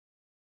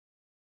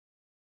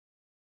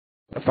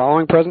The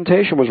following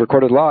presentation was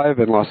recorded live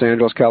in Los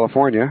Angeles,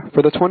 California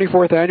for the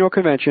 24th Annual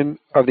Convention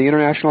of the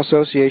International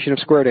Association of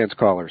Square Dance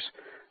Callers.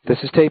 This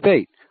is Tape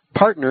 8,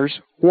 Partners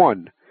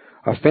 1,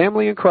 A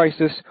Family in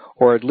Crisis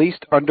or at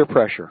least Under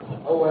Pressure. Good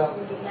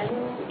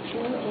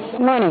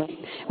morning.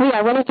 We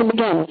are ready to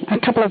begin, a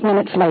couple of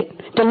minutes late,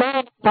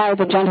 delayed by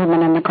the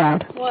gentleman in the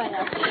crowd. What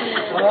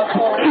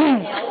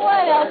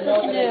else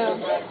is new?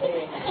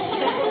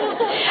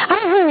 I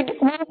heard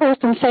one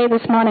person say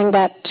this morning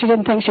that she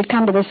didn't think she'd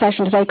come to this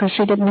session today because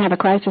she didn't have a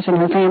crisis in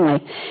her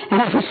family.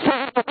 And I was so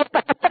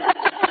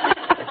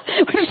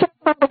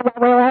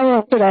about where I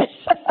am today.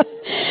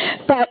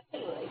 But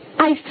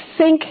I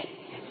think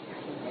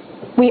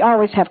we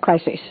always have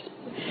crises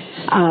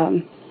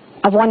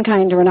of one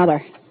kind or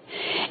another.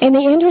 And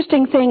the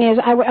interesting thing is,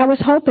 I was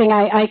hoping,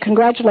 I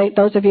congratulate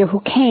those of you who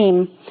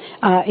came,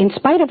 in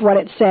spite of what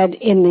it said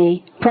in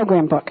the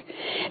program book,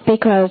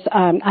 because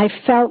I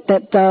felt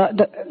that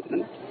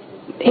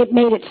it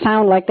made it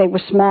sound like they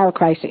were small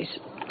crises.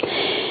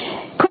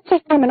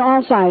 Crises come in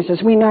all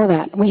sizes, we know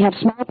that. We have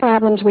small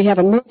problems, we have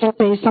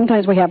emergencies,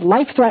 sometimes we have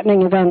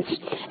life-threatening events,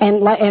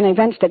 and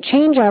events that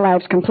change our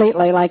lives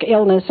completely, like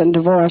illness and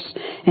divorce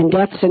and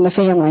deaths in the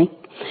family.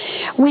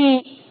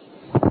 We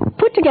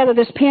put together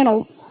this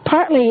panel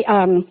partly,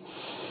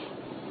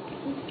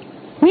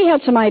 we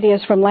had some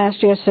ideas from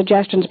last year's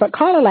suggestions, but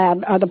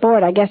CALLERLAB, the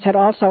board, I guess, had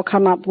also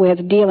come up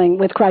with dealing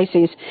with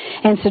crises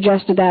and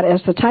suggested that as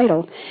the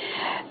title.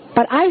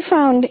 But I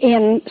found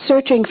in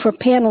searching for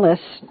panelists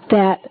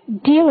that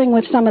dealing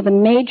with some of the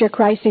major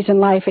crises in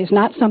life is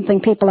not something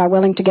people are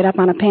willing to get up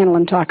on a panel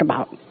and talk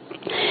about.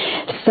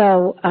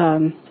 So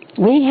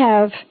we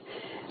have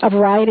a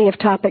variety of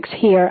topics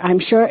here. I'm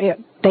sure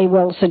they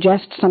will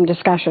suggest some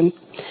discussion.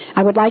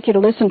 I would like you to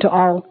listen to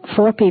all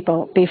four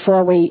people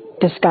before we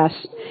discuss.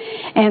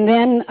 And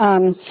then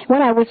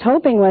what I was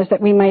hoping was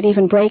that we might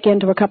even break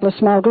into a couple of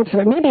small groups.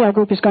 Maybe our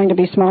group is going to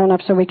be small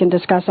enough so we can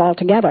discuss all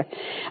together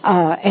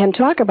and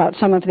talk about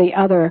some of the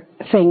other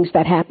things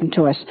that happened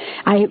to us.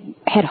 I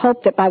had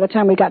hoped that by the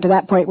time we got to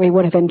that point we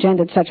would have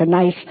engendered such a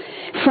nice,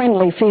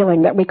 friendly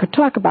feeling that we could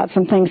talk about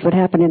some things that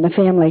happen in the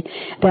family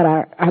that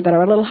are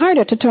a little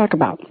harder to talk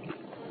about.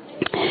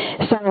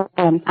 So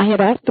I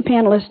had asked the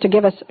panelists to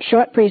give us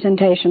short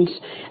presentations.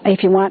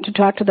 If you want to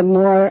talk to them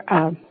more,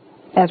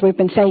 as we've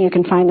been saying, you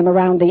can find them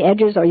around the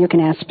edges or you can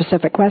ask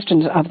specific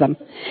questions of them.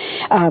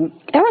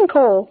 Ellen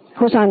Cole,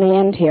 who's on the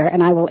end here,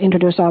 and I will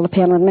introduce all the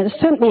panelists,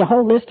 sent me a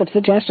whole list of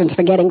suggestions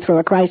for getting through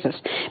a crisis.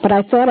 But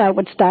I thought I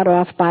would start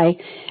off by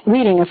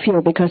reading a few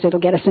because it'll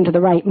get us into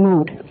the right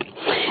mood.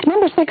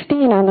 Number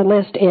 16 on the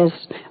list is,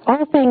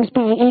 all things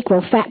being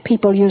equal, fat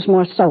people use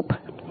more soap.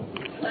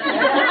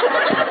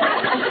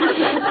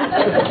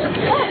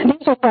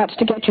 These are thoughts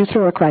to get you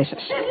through a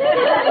crisis.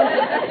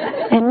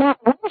 And now,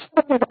 what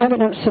sort of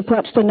evidence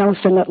supports the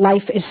notion that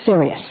life is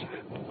serious?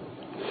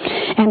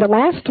 And the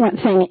last one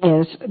thing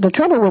is, the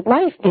trouble with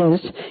life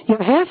is,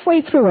 you're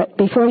halfway through it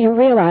before you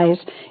realize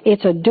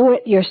it's a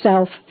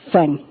do-it-yourself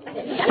thing.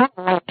 I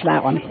like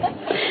that one.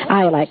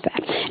 I like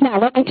that. Now,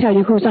 let me tell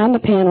you who's on the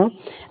panel.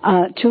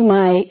 To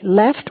my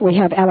left, we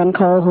have Ellen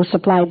Cole, who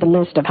supplied the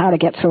list of how to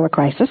get through a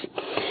crisis.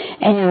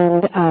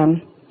 And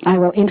I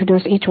will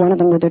introduce each one of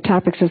them with their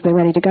topics as they're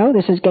ready to go.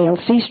 This is Gail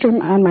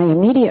Seastrom on my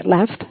immediate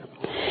left.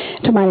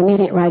 To my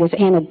immediate right is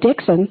Anna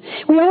Dixon.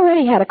 We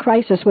already had a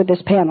crisis with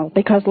this panel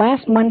because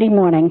last Monday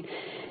morning,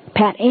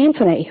 Pat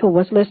Anthony, who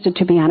was listed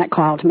to be on it,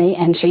 called me,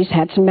 and she's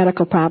had some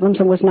medical problems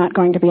and was not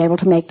going to be able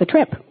to make the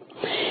trip.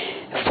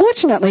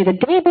 Fortunately, the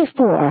day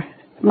before,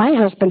 my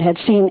husband had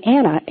seen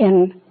Anna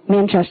in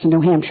Manchester,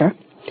 New Hampshire,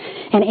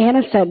 and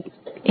Anna said,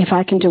 if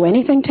I can do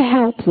anything to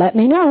help, let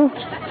me know.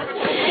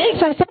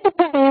 So I said to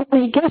Pat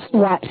Anthony, guess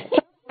what?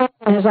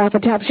 Anna is off the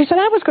top. She said,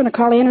 I was going to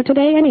call Anna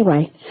today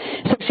anyway.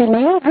 So she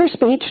mailed her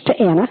speech to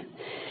Anna,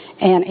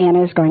 and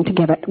Anna is going to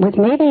give it, with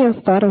maybe a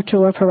thought or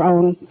two of her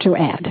own to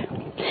add.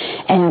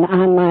 And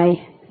on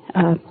my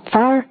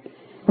far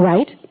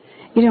right,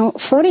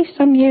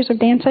 40-some years of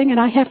dancing, and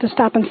I have to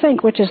stop and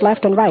think which is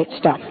left and right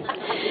stuff.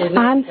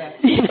 On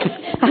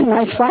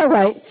my far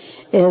right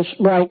is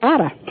Roy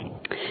Gata,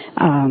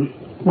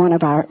 one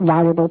of our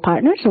valuable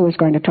partners who is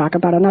going to talk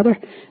about another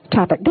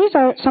topic.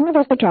 Some of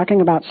us are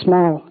talking about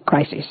small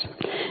crises,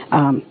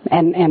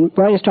 and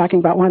Roy is talking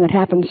about one that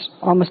happens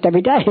almost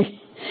every day.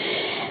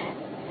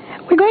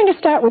 We're going to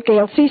start with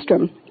Gail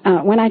Seastrom.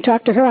 When I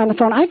talked to her on the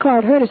phone, I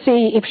called her to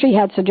see if she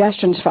had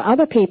suggestions for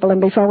other people, and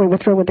before we were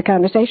through with the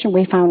conversation,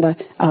 we found a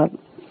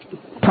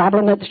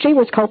problem that she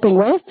was coping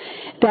with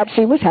that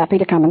she was happy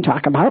to come and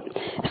talk about.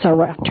 So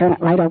we'll turn it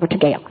right over to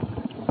Gail.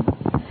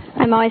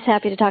 I'm always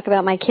happy to talk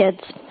about my kids,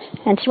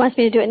 and she wants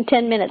me to do it in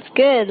 10 minutes.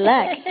 Good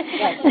luck.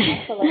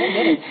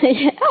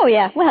 Oh,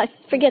 yeah. Well,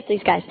 forget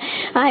these guys.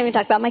 I haven't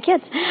talked about my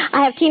kids.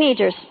 I have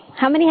teenagers.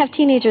 How many have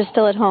teenagers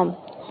still at home?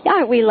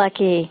 Aren't we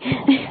lucky?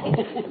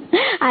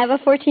 I have a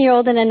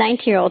 14-year-old and a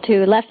 19-year-old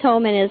who left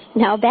home and is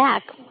now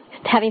back,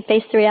 having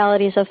faced the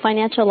realities of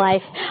financial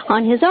life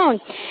on his own.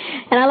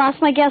 And I lost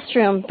my guest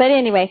room. But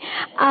anyway,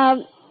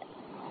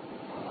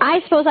 I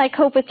suppose I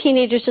cope with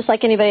teenagers just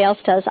like anybody else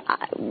does.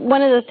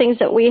 One of the things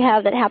that we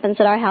have that happens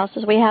at our house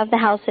is we have the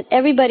house that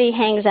everybody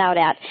hangs out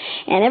at.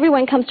 And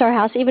everyone comes to our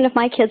house, even if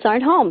my kids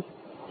aren't home.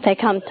 They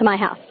come to my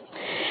house.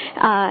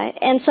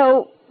 And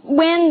so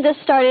when this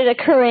started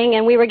occurring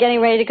and we were getting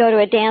ready to go to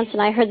a dance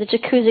and I heard the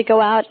jacuzzi go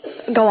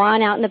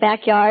on out in the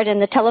backyard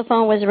and the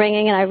telephone was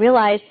ringing and I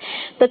realized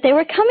that they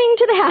were coming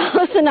to the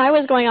house and I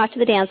was going off to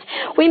the dance,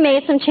 we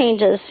made some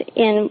changes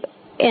in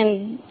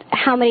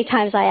how many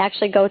times I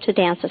actually go to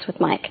dances with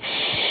Mike.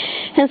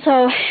 And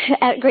so,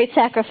 at great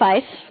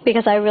sacrifice,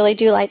 because I really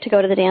do like to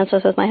go to the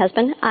dances with my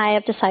husband, I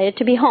have decided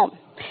to be home.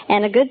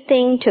 And a good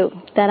thing, too,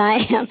 that I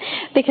am,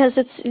 because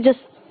it's just,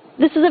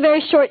 this is a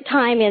very short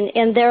time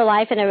in their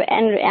life and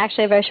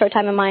actually a very short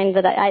time in mine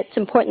that it's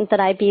important that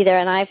I be there.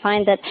 And I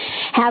find that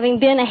having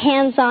been a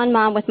hands-on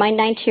mom with my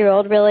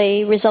 19-year-old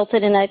really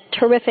resulted in a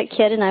terrific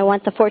kid, and I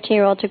want the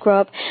 14-year-old to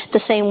grow up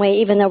the same way,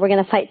 even though we're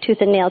going to fight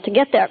tooth and nail to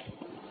get there.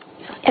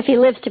 If he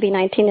lives to be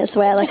 19 is the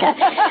way I look at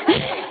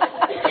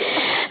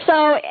it.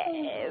 So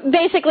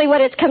basically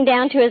what it's come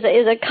down to is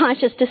a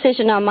conscious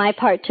decision on my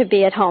part to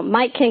be at home.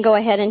 Mike can go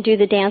ahead and do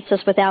the dances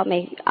without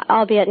me,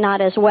 albeit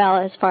not as well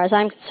as far as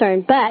I'm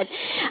concerned, but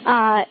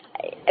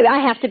I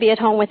have to be at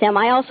home with them.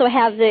 I also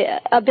have the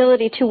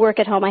ability to work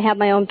at home. I have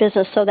my own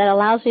business, so that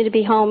allows me to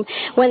be home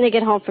when they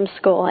get home from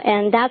school,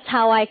 and that's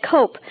how I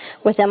cope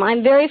with them.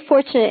 I'm very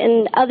fortunate,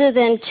 and other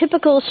than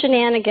typical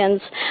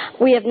shenanigans,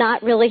 we have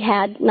not really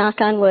had, knock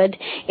on wood,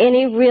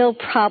 any real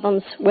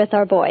problems with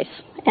our boys,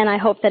 and I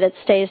hope that it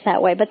stays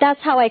that way. But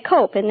that's how I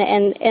cope, and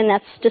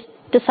that's just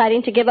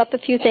deciding to give up a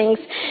few things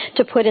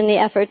to put in the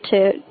effort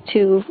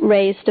to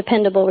raise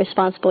dependable,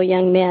 responsible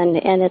young men,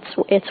 and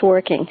it's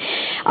working.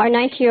 Our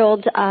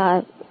 19-year-old,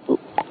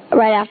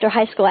 right after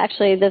high school,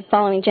 actually the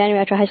following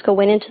January after high school,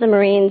 went into the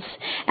Marines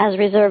as a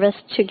reservist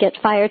to get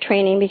fire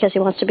training because he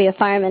wants to be a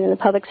fireman in the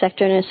public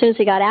sector. And as soon as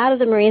he got out of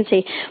the Marines,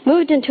 he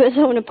moved into his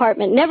own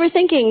apartment, never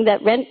thinking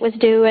that rent was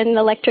due and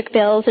electric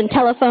bills and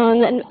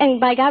telephones, and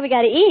by God, we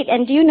got to eat.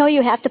 And do you know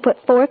you have to put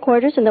 4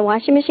 quarters in the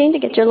washing machine to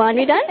get your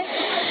laundry done?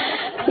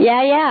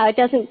 Yeah, it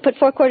doesn't put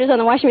 4 quarters on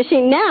the washing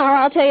machine now,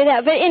 I'll tell you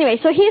that. But anyway,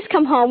 so he's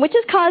come home, which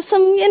has caused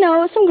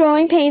some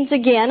growing pains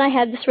again. I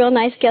had this real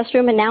nice guest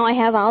room, and now I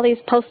have all these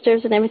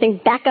posters and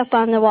everything back up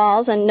on the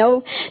walls and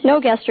no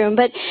guest room.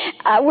 But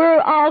we're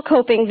all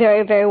coping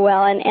very, very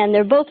well, and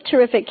they're both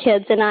terrific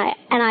kids, and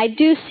I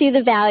do see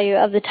the value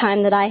of the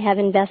time that I have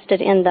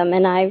invested in them,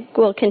 and I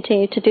will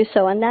continue to do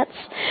so, and that's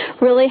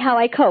really how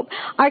I cope.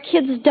 Our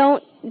kids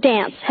don't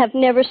dance, have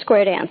never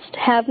square danced,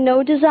 have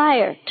no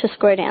desire to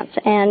square dance,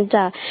 and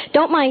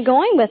don't mind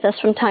going with us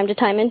from time to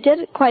time, and did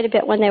it quite a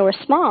bit when they were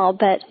small,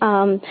 but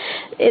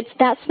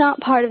that's not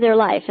part of their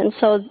life. And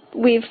so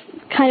we've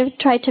kind of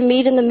tried to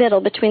meet in the middle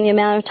between the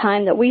amount of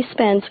time that we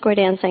spend square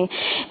dancing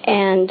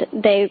and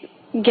they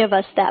give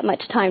us that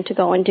much time to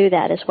go and do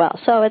that as well.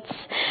 So it's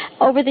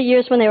over the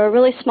years when they were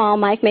really small,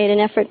 Mike made an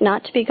effort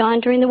not to be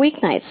gone during the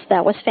weeknights.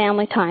 That was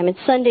family time, and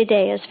Sunday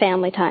day is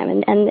family time.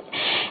 And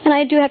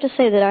I do have to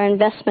say that our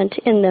investment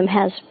in them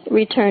has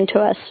returned to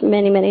us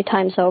many, many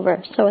times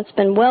over. So it's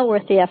been well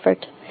worth the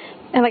effort.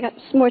 Have I got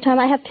some more time?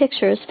 I have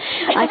pictures.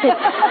 I could.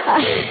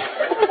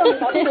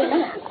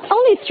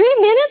 Only 3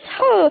 minutes?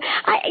 Oh,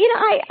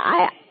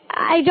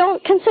 I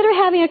don't consider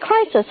having a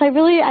crisis.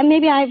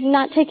 Maybe I'm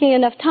not taking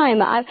enough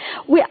time.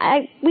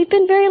 We've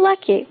been very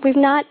lucky. We've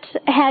not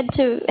had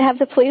to have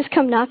the police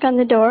come knock on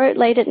the door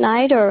late at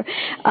night or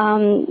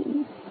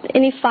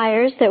any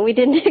fires that we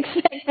didn't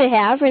expect to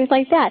have or anything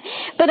like that.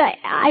 But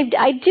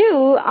I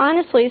do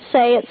honestly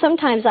say that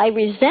sometimes I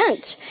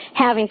resent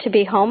having to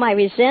be home. I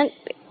resent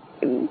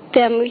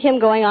him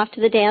going off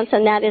to the dance,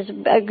 and that is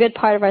a good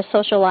part of our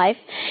social life.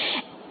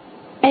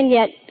 And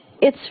yet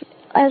it's,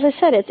 as I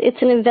said,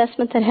 it's an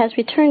investment that has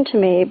returned to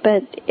me,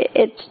 but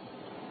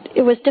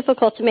it was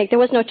difficult to make. There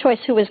was no choice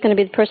who was going to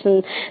be the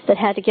person that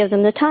had to give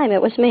them the time.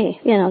 It was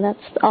me.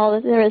 That's all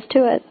that there is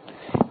to it.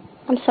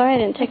 I'm sorry I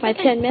didn't take my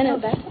 10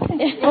 minutes.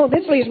 Oh,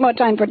 this leaves more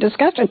time for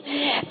discussion.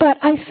 But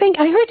I think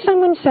I heard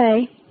someone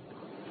say,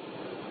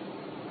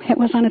 it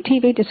was on a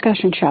TV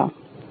discussion show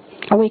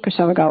a week or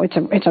so ago. It's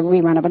a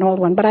rerun of an old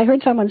one. But I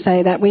heard someone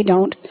say that we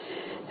don't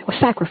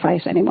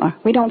sacrifice anymore.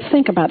 We don't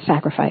think about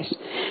sacrifice.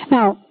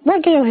 Now,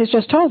 what Gail has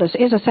just told us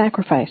is a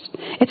sacrifice.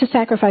 It's a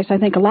sacrifice I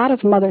think a lot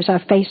of mothers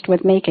are faced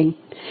with making,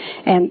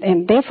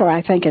 and therefore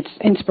I think it's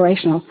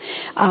inspirational.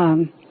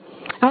 I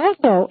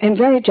also am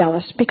very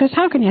jealous, because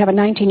how can you have a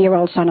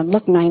 19-year-old son and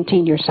look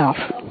 19 yourself?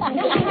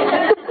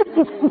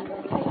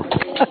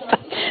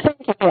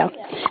 Thank you, Gail.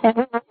 And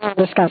we'll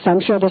discuss, I'm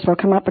sure this will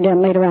come up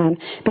again later on,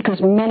 because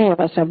many of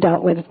us have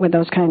dealt with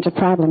those kinds of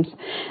problems.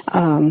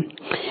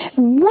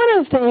 One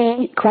of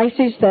the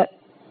crises that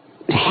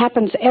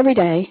happens every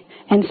day,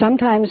 and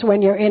sometimes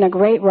when you're in a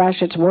great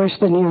rush, it's worse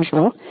than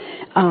usual,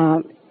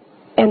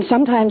 and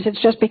sometimes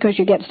it's just because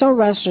you get so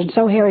rushed and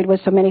so harried with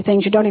so many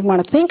things you don't even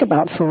want to think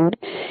about food,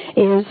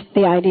 is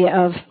the idea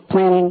of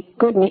planning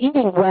good and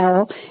eating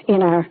well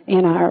in our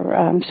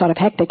sort of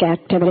hectic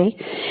activity.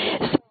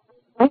 So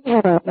we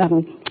have a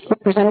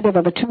representative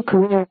of a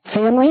two-career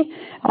family,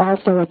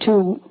 also a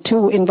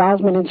two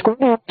involvement in square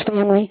dance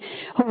family,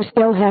 who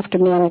still have to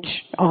manage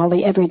all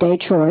the everyday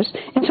chores.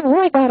 And so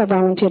we're glad I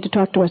volunteered to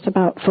talk to us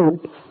about food.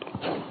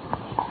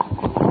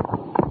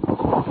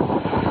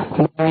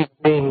 I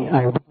really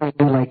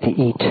do like to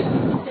eat.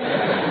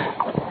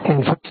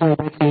 And fortunately,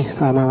 Betsy,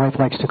 my wife,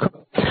 likes to cook.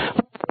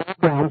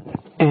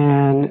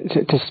 And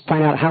to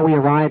find out how we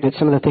arrived at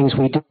some of the things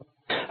we do.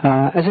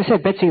 As I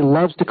said, Betsy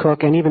loves to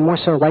cook and even more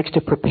so likes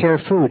to prepare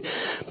food.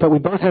 But we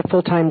both have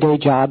full-time day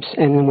jobs,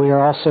 and we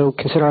are also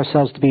consider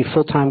ourselves to be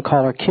full-time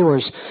caller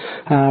cuers,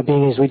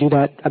 being as we do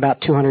that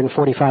about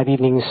 245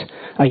 evenings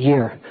a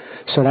year.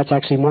 So that's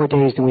actually more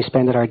days than we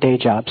spend at our day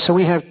jobs. So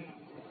we have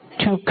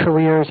 2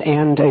 careers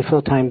and a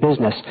full-time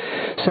business.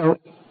 So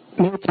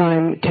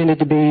mealtime tended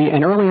to be,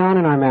 and early on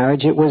in our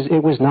marriage, it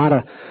was not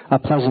a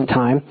pleasant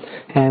time,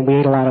 and we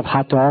ate a lot of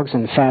hot dogs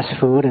and fast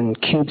food and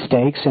cube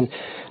steaks, and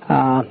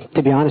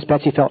to be honest,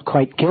 Betsy felt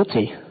quite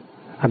guilty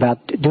about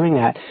doing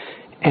that.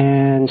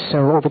 And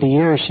so over the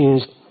years, she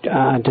has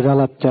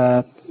developed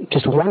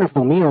just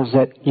wonderful meals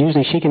that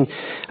usually she can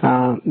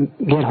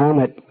get home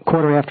at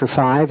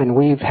 5:15, and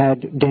we've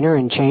had dinner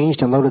and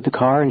changed and loaded the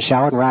car and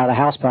showered and we're out of the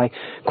house by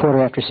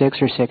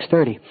 6:15 or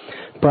 6:30.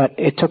 But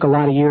it took a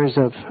lot of years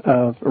of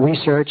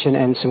research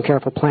and some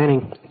careful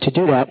planning to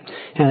do that,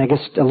 and I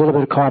guess a little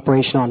bit of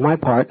cooperation on my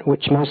part,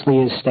 which mostly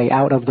is stay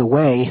out of the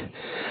way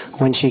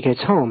when she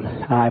gets home.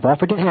 I've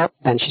offered to help,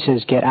 and she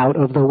says, get out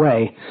of the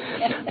way.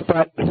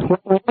 But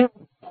what we do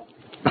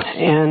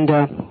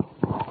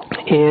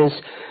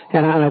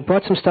and I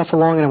brought some stuff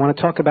along, and I want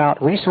to talk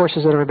about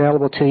resources that are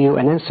available to you,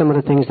 and then some of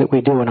the things that we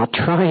do, and I'll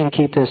try and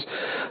keep this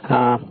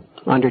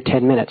under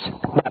 10 minutes.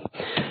 But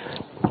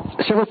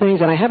several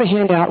things, and I have a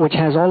handout which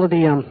has all of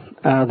the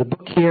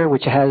book here,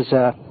 which has,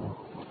 I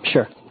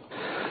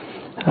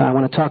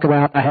want to talk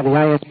about, I have the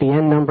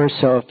ISBN number,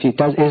 so if it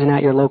isn't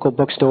at your local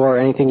bookstore or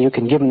anything, you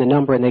can give them the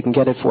number and they can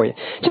get it for you.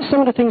 Just some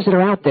of the things that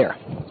are out there.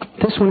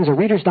 This one is a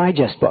Reader's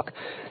Digest book.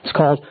 It's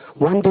called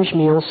One Dish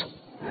Meals,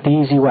 The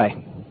Easy Way.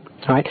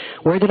 All right.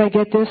 Where did I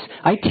get this?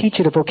 I teach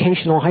at a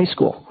vocational high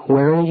school.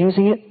 Where are you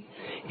using it?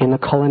 In the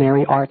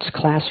culinary arts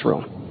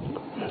classroom.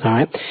 All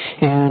right.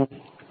 And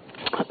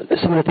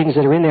some of the things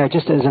that are in there,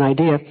 just as an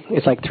idea,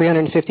 it's like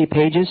 350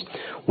 pages,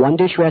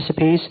 one-dish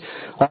recipes,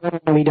 all of them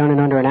can be done in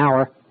under an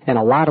hour, and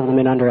a lot of them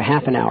in under a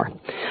half an hour.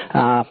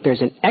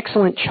 There's an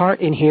excellent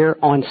chart in here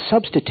on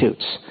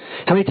substitutes.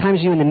 How many times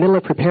are you in the middle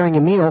of preparing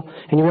a meal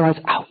and you realize,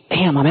 oh,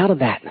 damn, I'm out of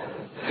that?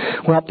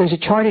 Well, there's a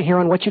chart in here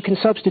on what you can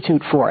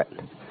substitute for it.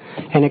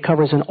 And it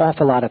covers an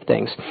awful lot of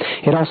things.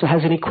 It also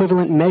has an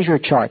equivalent measure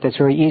chart that's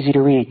very easy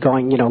to read,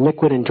 going,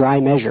 liquid and dry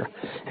measure,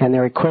 and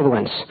their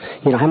equivalents.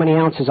 How many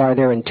ounces are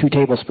there in 2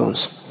 tablespoons?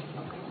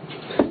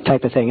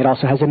 Type of thing. It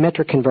also has a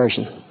metric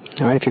conversion.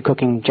 All right, if you're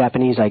cooking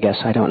Japanese, I guess,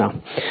 I don't know.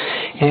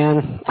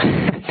 And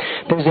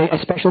there's a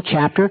special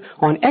chapter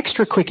on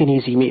extra quick and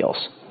easy meals.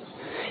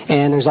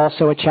 And there's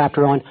also a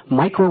chapter on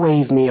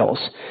microwave meals.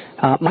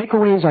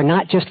 Microwaves are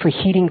not just for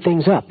heating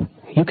things up.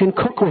 You can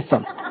cook with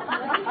them.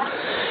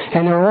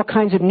 And there are all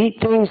kinds of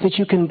neat things that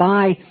you can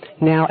buy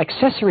now,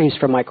 accessories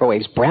for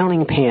microwaves,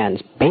 browning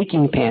pans,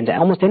 baking pans,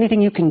 almost anything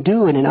you can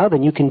do in an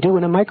oven, you can do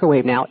in a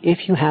microwave now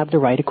if you have the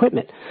right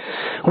equipment.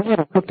 We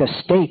haven't cooked a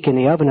steak in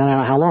the oven I don't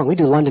know how long. We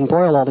do London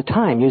broil all the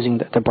time using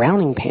the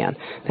browning pan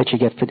that you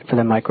get for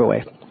the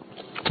microwave.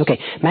 Okay,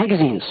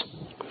 magazines.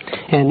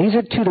 And these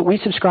are 2 that we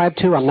subscribe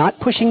to. I'm not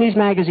pushing these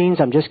magazines.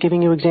 I'm just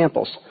giving you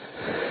examples.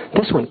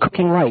 This one,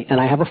 Cooking Right,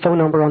 and I have a phone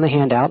number on the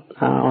handout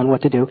on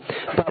what to do.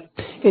 But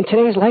in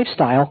today's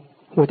lifestyle,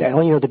 with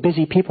the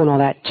busy people and all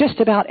that, just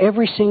about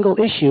every single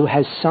issue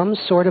has some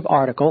sort of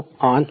article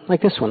on,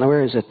 like this one.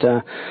 Where is it?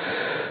 It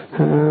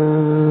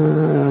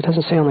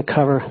doesn't say on the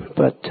cover,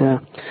 but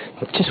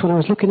just when I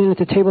was looking in at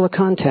the table of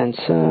contents,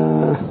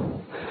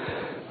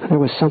 there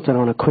was something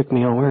on a quick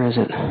meal. Where is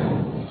it?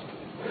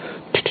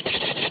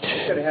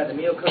 Could have had the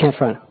meal cooked. Can't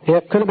find it.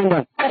 Yep, could have been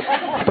done.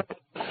 But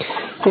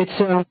it's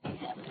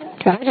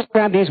I just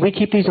grabbed these. We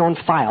keep these on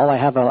file. I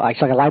have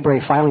it's like a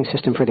library filing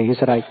system for these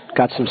that I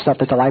got some stuff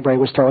that the library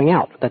was throwing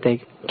out that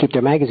they keep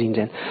their magazines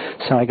in.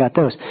 So I got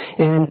those.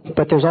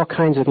 But there's all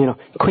kinds of,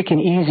 quick and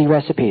easy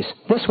recipes.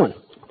 This one,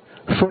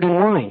 Food and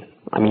Wine.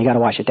 I mean, you got to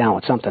wash it down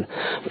with something.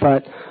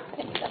 But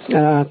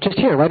just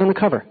here, right on the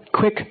cover,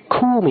 quick,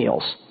 cool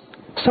meals.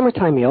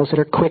 Summertime meals that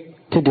are quick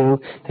to do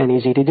and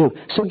easy to do.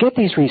 So get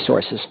these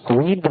resources.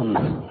 Read them.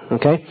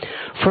 Okay?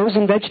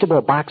 Frozen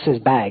vegetable boxes,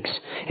 bags,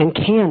 and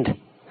canned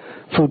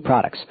food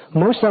products.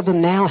 Most of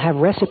them now have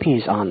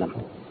recipes on them.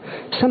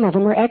 Some of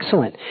them are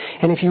excellent.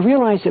 And if you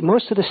realize that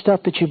most of the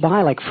stuff that you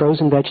buy, like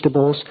frozen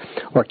vegetables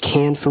or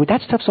canned food,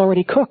 that stuff's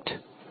already cooked.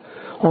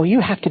 All you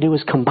have to do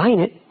is combine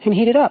it and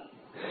heat it up.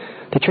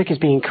 The trick is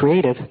being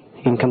creative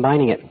in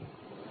combining it.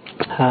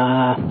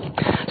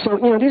 So,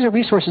 these are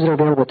resources that are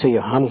available to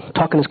you. I'm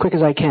talking as quick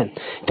as I can.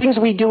 Things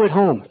we do at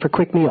home for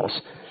quick meals.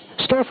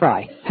 Stir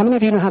fry. How many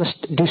of you know how to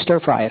do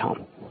stir fry at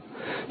home?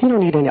 You don't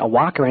need a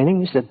wok or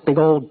anything. Just a big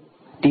old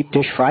deep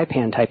dish fry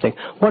pan type thing.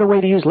 What a way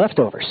to use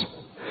leftovers.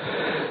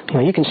 You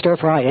know, you can stir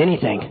fry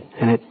anything,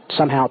 and it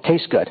somehow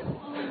tastes good.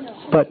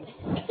 But,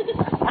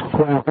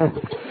 well,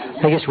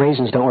 I guess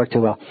raisins don't work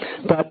too well.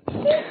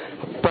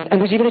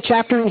 And there's even a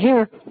chapter in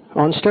here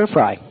on stir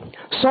fry.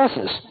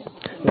 Sauces.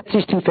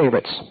 Betsy's two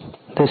favorites.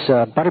 This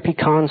butter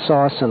pecan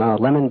sauce and a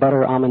lemon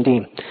butter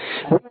almondine.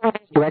 We order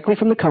directly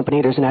from the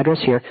company. There's an address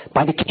here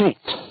by the case.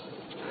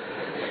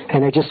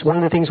 And they're just one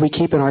of the things we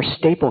keep in our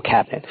staple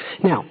cabinet.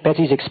 Now,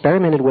 Betsy's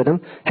experimented with them,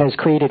 has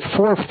created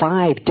 4 or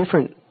 5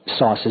 different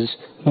sauces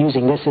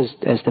using this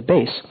as the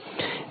base.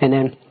 And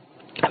then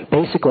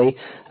basically,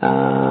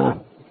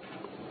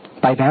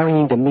 by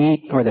varying the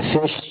meat or the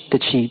fish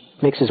that she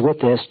mixes with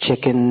this,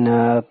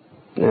 chicken,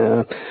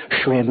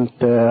 shrimp,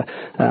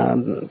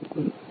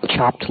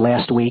 chopped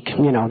last week,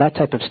 you know, that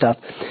type of stuff,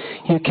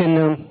 you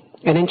can,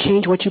 and then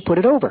change what you put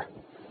it over.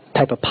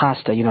 Type of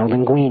pasta, you know,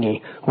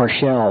 linguine or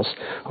shells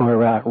or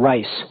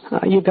rice.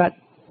 You've got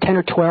 10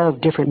 or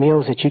 12 different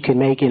meals that you can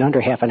make in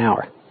under half an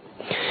hour.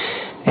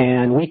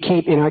 And we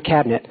keep in our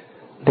cabinet,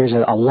 there's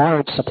a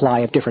large supply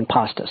of different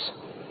pastas.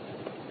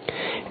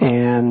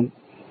 And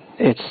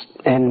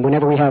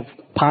whenever we have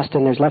pasta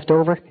and there's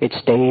leftover, it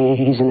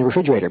stays in the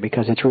refrigerator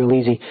because it's real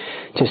easy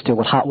just to,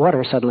 with hot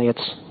water, suddenly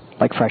it's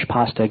like fresh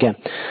pasta again.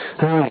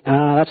 All right,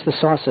 that's the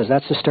sauces.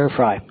 That's the stir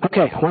fry.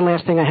 Okay, one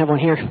last thing I have on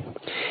here,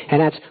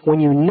 and that's when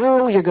you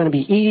know you're going to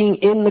be eating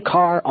in the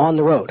car on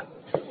the road.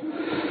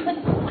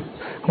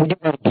 We do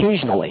that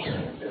occasionally.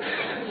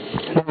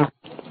 Now,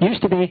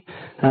 used to be,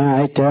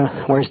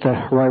 where's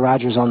the Roy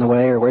Rogers on the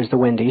way, or where's the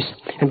Wendy's?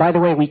 And by the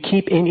way, we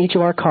keep in each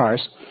of our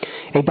cars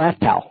a bath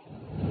towel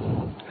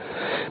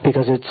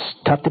because it's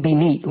tough to be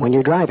neat when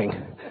you're driving.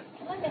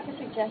 I'd like to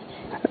suggest.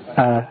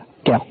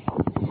 Gail.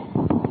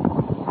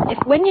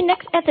 When you're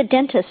at the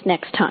dentist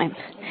next time,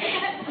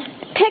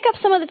 pick up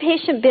some of the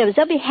patient bibs.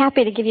 They'll be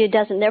happy to give you a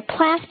dozen. They're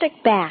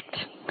plastic-backed,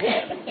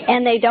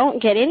 and they don't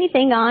get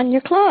anything on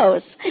your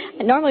clothes.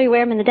 And normally you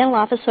wear them in the dental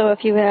office, so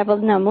if you have a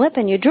numb lip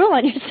and you drool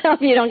on yourself,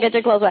 you don't get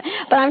your clothes wet.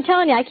 But I'm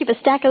telling you, I keep a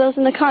stack of those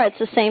in the car. It's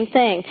the same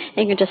thing.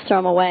 You can just throw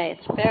them away.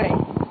 It's very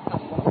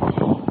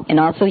helpful. And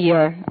also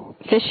your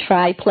fish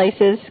fry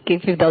places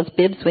give you those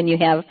bibs when you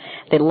have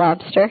the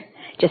lobster.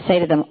 Just say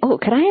to them, oh,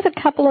 could I have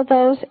a couple of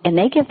those? And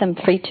they give them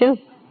free, too.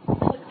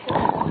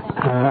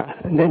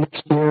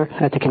 Next year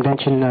at the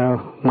convention,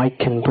 Mike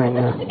can bring...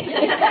 No, we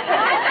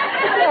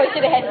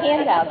should have had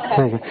handouts.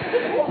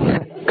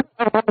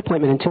 An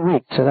appointment in 2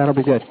 weeks, so that'll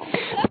be good.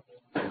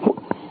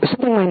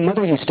 Something my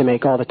mother used to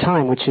make all the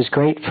time, which is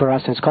great for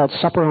us, it's called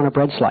supper on a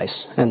bread slice.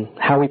 And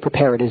how we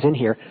prepare it is in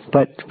here.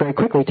 But very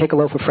quickly, take a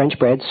loaf of French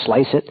bread,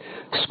 slice it,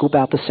 scoop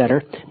out the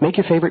center, make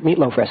your favorite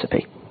meatloaf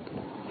recipe.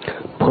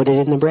 Put it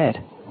in the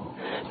bread.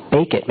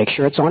 Bake it. Make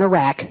sure it's on a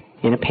rack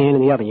in a pan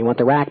in the oven. You want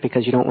the rack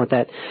because you don't want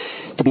that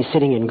to be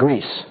sitting in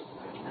grease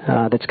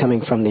that's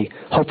coming from the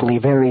hopefully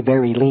very,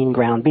 very lean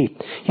ground beef.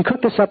 You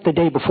cook this up the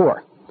day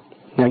before.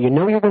 Now, you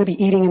know you're going to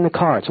be eating in the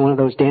car. It's one of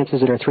those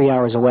dances that are 3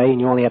 hours away, and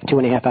you only have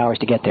 2.5 hours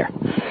to get there.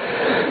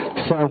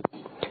 So,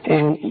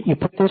 and you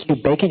put this, you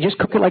bake it, just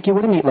cook it like you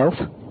would a meatloaf.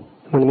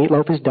 When the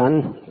meatloaf is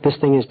done, this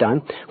thing is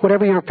done.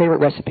 Whatever your favorite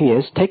recipe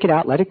is, take it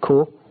out, let it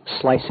cool,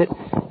 slice it.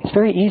 It's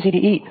very easy to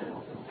eat.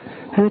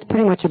 And it's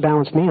pretty much a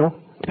balanced meal,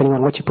 depending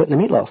on what you put in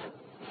the meatloaf.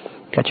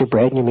 Got your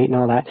bread and your meat and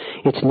all that.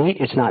 It's neat,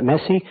 it's not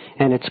messy,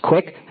 and it's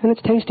quick, and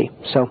it's tasty.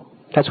 So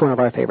that's one of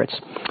our favorites.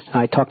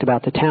 I talked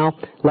about the towel.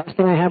 Last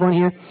thing I have on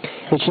here,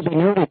 it should be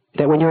noted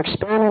that when you're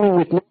experimenting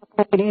with no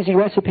quick and easy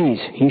recipes,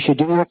 you should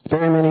do your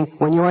experimenting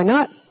when you are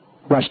not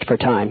rushed for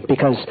time,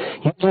 because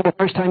usually the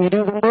first time you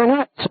do them, they're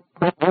not so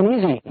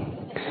easy.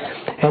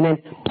 And then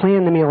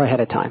plan the meal ahead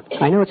of time.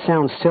 I know it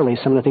sounds silly,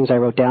 some of the things I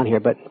wrote down here,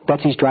 but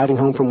Betsy's driving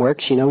home from work.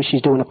 She knows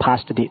she's doing a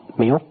pasta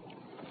meal.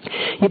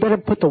 You better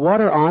put the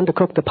water on to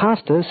cook the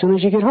pasta as soon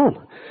as you get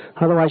home.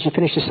 Otherwise, you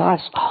finish the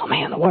sauce. Oh,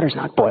 man, the water's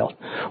not boiled.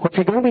 Or if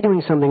you're going to be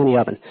doing something in the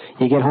oven,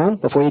 you get home,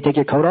 before you take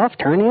your coat off,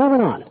 turn the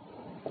oven on.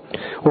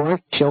 Or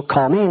she'll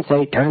call me and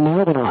say, turn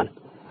the oven on.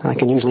 I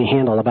can usually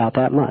handle about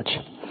that much.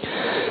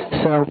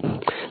 So,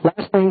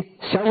 last thing,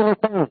 cellular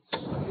phones.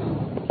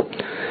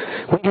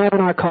 We have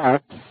in our car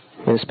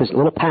this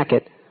little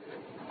packet,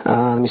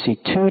 let me see,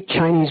 2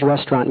 Chinese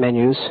restaurant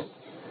menus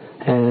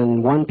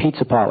and 1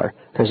 pizza parlor.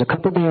 There's a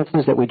couple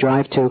dances that we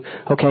drive to.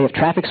 Okay, if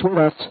traffic's with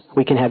us,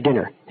 we can have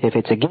dinner. If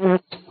it's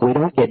against, we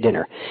don't get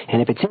dinner.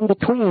 And if it's in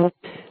between,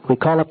 we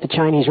call up the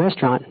Chinese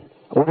restaurant,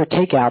 order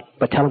takeout,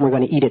 but tell them we're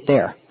going to eat it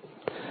there.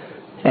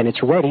 And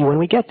it's ready when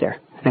we get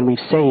there. And we've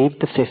saved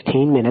the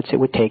 15 minutes it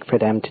would take for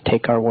them to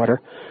take our order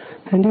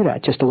and do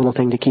that. Just a little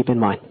thing to keep in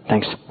mind.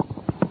 Thanks.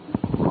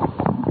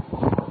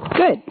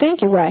 Good.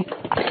 Thank you, Ray.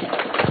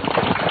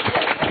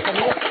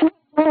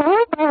 When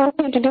I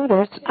volunteered to do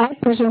this, I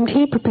presumed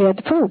he prepared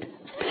the food.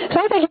 So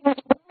I think he was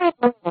very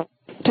willing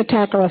to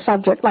tackle a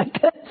subject like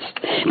this.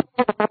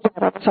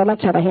 So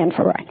let's have a hand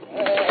for Ray.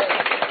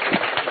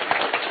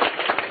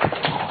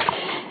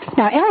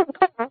 Now, Ellen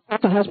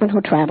has a husband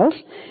who travels,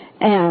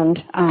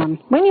 and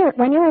when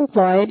you're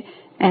employed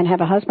and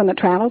have a husband that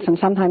travels, and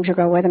sometimes you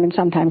go with him and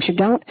sometimes you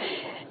don't,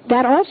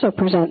 that also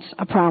presents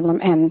a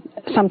problem and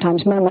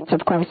sometimes moments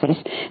of crisis.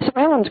 So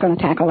Ellen's going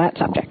to tackle that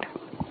subject.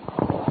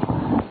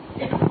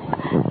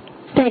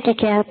 Thank you,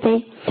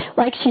 Kathy.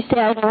 Like she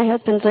said, my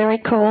husband's Larry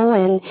Cole,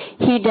 and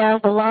he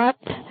does a lot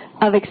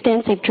of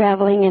extensive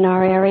traveling in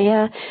our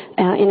area,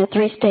 in a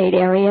 3-state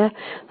area.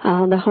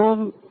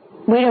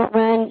 We don't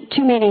run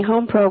too many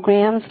home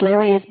programs.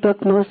 Larry is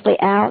booked mostly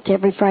out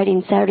every Friday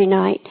and Saturday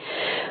night.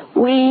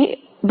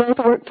 We both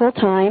work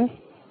full-time.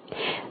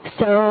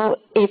 So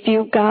if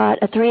you've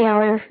got a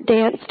 3-hour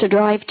dance to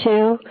drive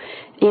to,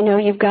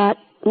 you've got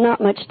not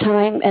much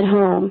time at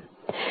home.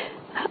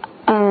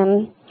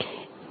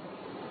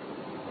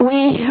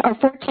 We are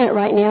fortunate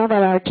right now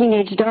that our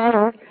teenage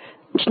daughter,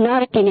 she's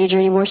not a teenager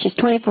anymore, she's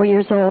 24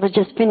 years old, has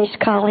just finished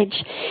college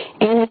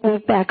and has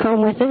moved back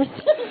home with us.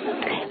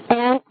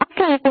 And I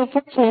kind of feel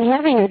fortunate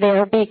having her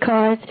there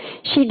because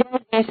she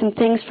does do some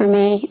things for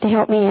me to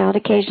help me out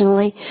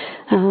occasionally.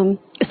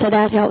 So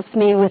that helps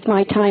me with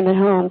my time at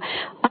home.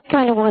 I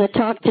kind of want to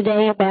talk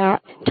today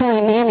about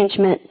time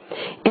management.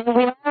 And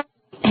we all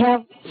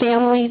have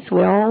families,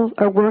 we all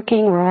are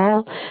working, we're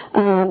all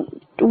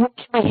wish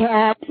we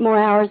had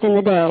more hours in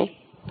the day.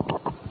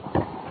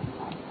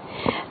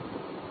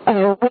 We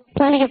have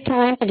plenty of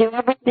time to do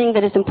everything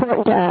that is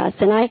important to us.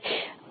 And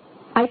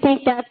I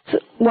think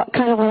that's what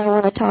I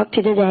want to talk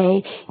to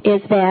today,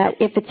 is that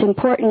if it's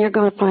important, you're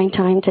going to find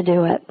time to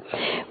do it.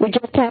 We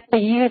just have to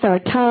use our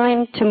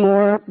time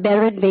to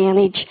better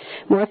advantage,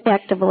 more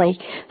effectively,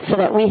 so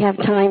that we have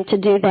time to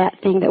do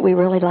that thing that we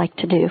really like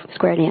to do,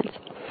 square dance.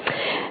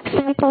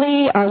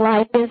 Simply, our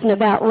life isn't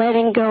about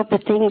letting go of the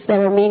things that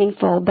are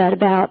meaningful, but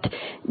about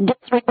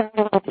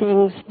disregarding the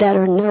things that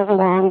are no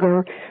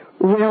longer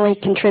really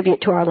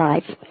contribute to our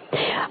life.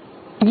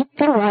 You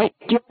can write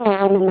your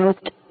name in most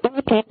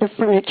any piece of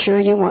furniture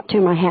you want to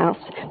my house,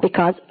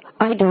 because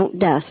I don't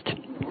dust.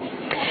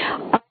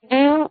 I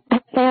do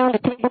have found a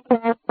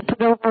tablecloth to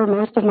put over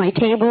most of my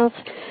tables,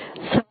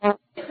 so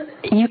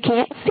you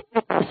can't see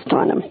the dust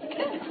on them.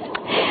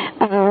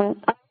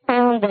 I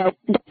found that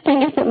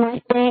dusting isn't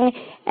my thing,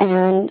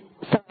 and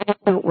so I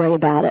just don't worry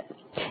about it.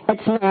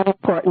 It's not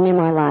important in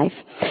my life.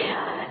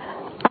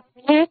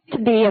 I used to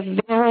be a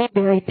very,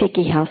 very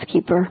picky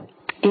housekeeper.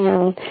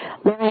 And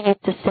Larry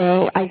used to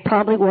say, I'd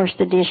probably wash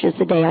the dishes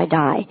the day I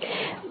die,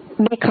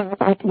 because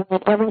I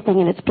wanted everything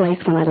in its place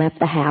when I left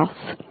the house.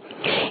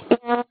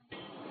 And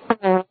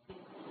I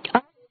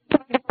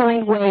tried to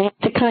find ways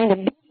to kind of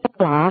beat the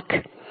clock,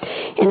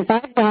 and if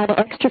I've got an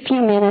extra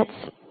few minutes,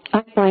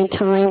 I find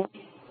time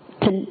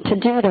to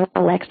do those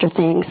little extra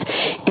things.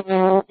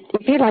 And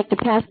if you'd like to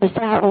pass this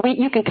out,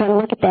 you can kind of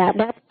look at that.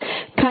 That's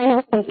kind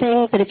of some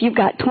things that if you've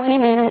got 20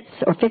 minutes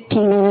or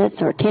 15 minutes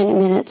or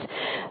 10 minutes,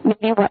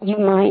 maybe what you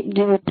might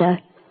do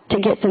to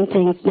get some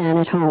things done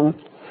at home.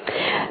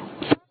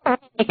 So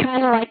you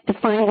kind of like to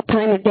find the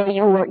time of day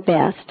you work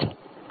best.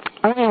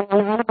 I am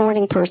not a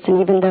morning person,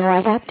 even though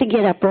I have to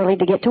get up early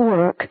to get to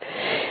work.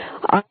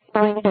 I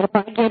find that if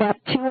I get up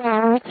 2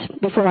 hours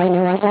before I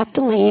know I have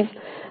to leave,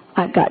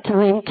 I've got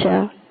time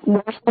to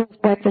wash those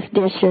breakfast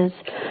dishes,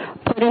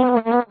 put in a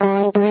little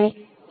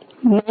laundry,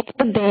 make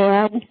the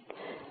bed,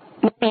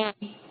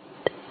 maybe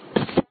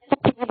set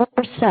the table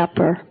for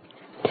supper.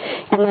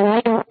 And then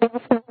I don't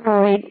feel so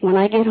worried when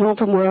I get home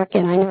from work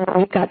and I know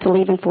I've got to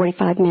leave in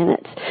 45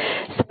 minutes.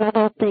 Some of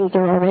those things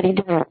are already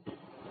done.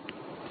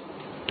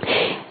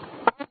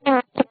 I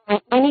don't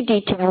have any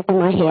details in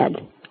my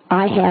head.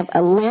 I have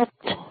a list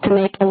to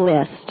make a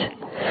list.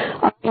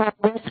 I have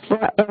a list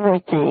for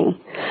everything.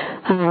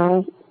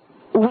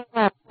 We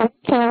have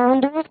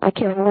calendars. I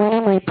carry one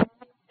in my purse.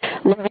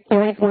 Larry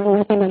carries one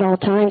with him at all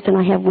times, and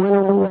I have one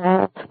on the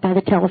wall by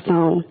the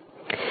telephone,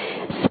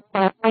 so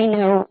that I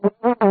know where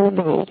we're going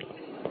to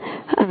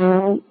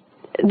be.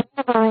 This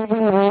is my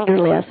reminder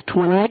list.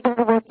 When I go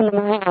to work in the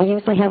morning, I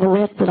usually have a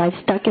list that I've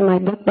stuck in my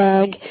book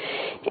bag,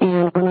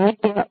 and when I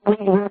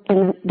leave work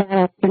in that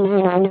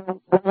afternoon, I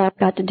know what I've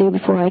got to do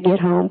before I get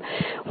home.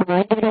 When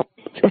I do it,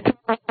 it's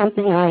like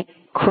something I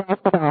cross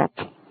it off.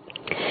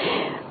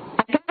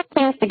 I got a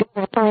chance to go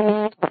to a time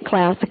management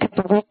class a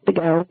couple of weeks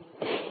ago,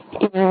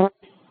 and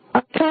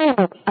I'm kind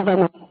of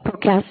a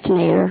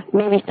procrastinator.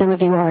 Maybe some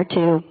of you are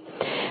too.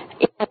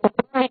 It's a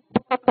very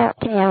difficult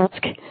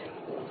task.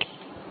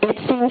 It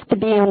seems to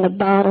be on the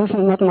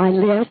bottom of my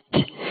list.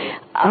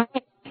 I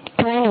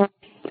go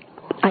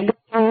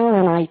through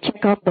and I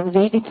check off those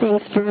easy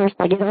things first.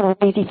 I get all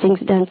those easy things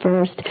done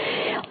first.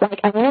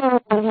 Like, I knew I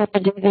was going to have to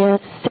do this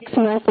 6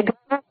 months ago,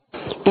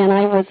 and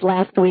I was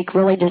last week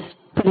really just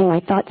putting my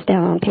thoughts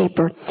down on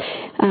paper.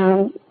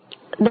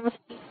 Those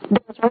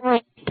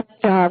really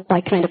tough jobs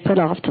I kind of put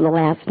off to the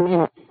last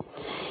minute.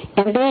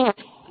 And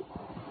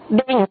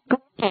being a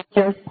school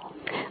teacher,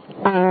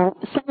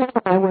 some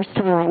of my worst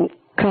time,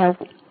 because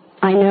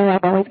I know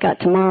I've always got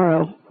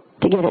tomorrow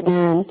to get it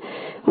done.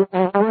 When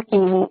I'm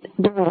working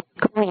during the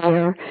school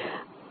year,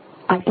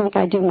 I think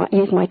I do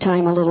use my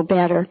time a little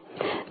better.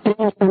 But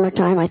in the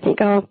summertime, I think,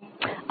 oh,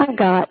 I've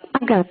got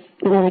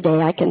another day.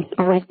 I can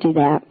always do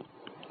that.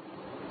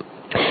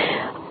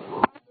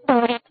 I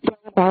started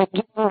by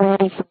getting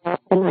ready for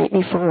the night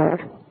before.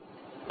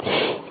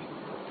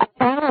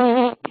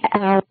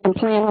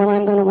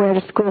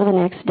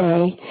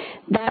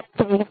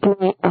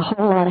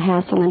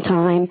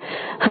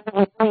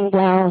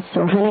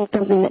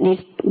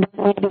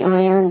 don't need to be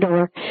ironed,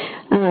 or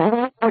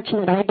I'm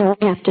fortunate I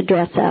don't have to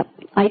dress up.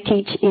 I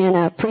teach in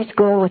a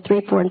preschool with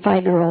 3, 4, and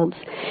 5-year-olds,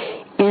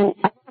 and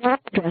I don't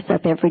have to dress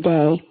up every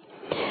day.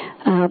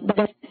 But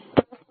if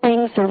those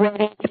things are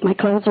ready, if my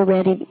clothes are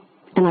ready,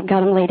 and I've got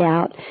them laid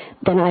out,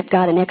 then I've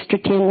got an extra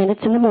 10 minutes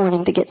in the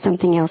morning to get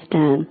something else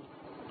done.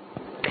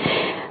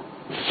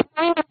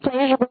 Find a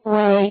pleasurable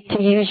way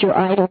to use your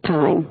idle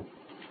time.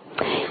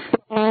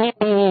 It may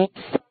be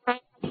sewing,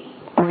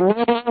 or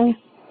knitting,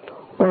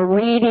 or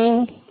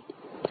reading,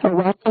 or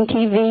watching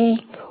TV,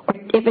 or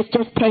if it's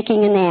just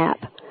taking a nap.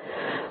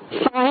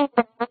 Plan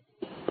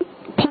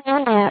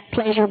that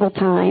pleasurable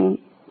time.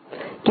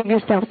 Give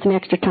yourself some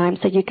extra time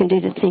so you can do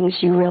the things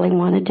you really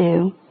want to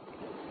do.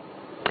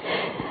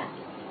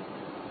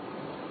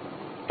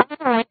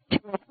 I like to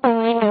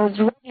assign those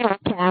regular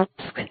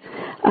tasks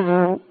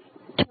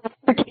to a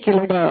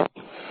particular day.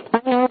 I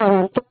know that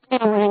on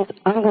Thursday mornings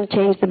I'm going to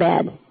change the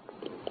bed.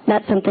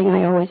 That's something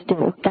I always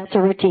do. That's a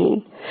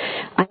routine.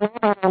 I know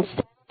that on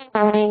Saturday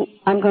morning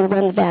I'm going to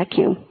run the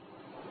vacuum.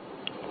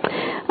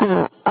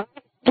 I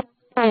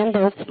plan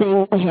those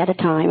things ahead of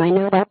time. I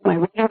know that's my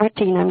regular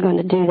routine. I'm going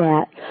to do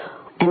that.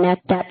 And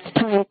that's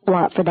time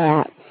slot for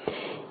that.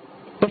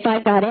 If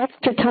I've got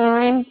extra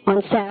time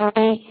on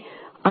Saturday,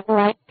 I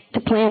like to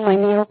plan my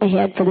meals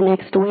ahead for the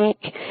next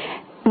week.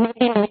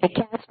 Maybe make a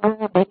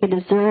casserole, make a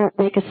dessert,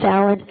 make a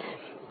salad,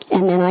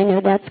 and then I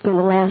know that's going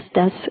to last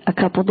us a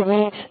couple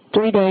days,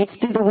 3 days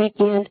through the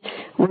weekend.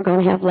 We're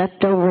going to have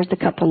leftovers a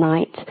couple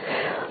nights.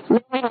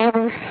 Louis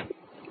never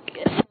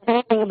said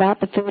anything about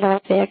the food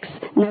I fix,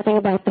 nothing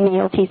about the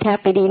meals. He's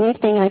happy to eat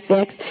anything I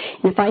fix,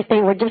 and if I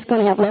say we're just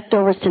going to have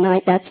leftovers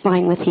tonight, that's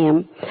fine with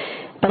him.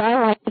 But I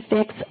like to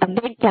fix a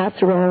big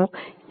casserole,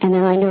 and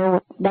then I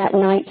know that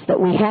nights that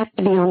we have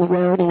to be on the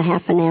road in a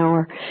half an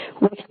hour,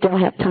 we still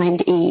have time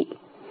to eat.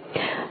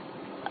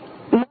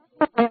 Most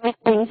of the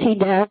things he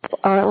does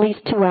are at least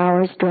 2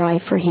 hours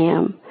drive for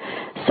him.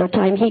 So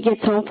time he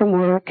gets home from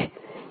work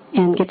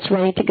and gets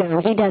ready to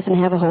go, he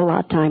doesn't have a whole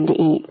lot of time to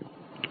eat.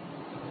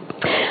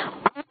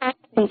 I like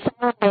to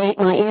consolidate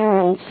my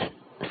errands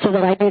so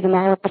that I do them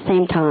all at the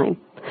same time.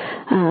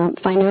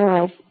 If I know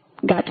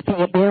I've got to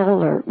pay a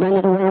bill or run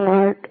to the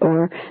Walmart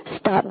or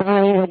stop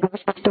by at a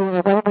grocery store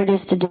or whatever it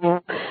is to do,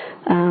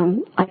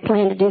 I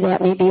plan to do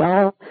that maybe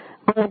all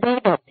on the day,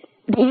 but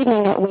the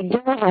evening that we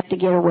don't have to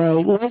get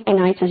away. Wednesday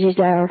nights is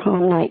usually our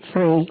home night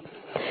free.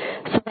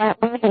 So that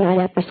Wednesday night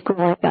after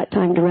school, I've got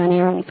time to run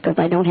errands because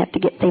I don't have to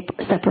get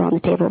supper on the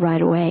table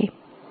right away.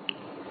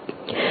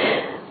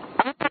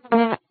 I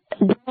haven't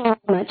done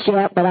much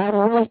yet, but I'm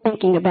really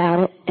thinking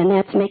about it, and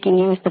that's making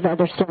use of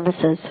other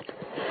services.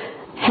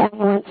 Have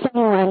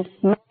someone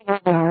mow your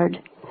yard.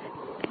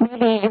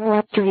 Maybe your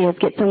luxury is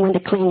get someone to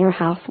clean your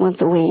house once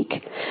a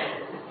week.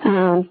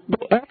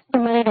 The extra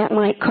money that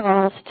might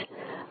cost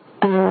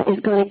is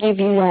going to give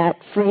you that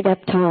freed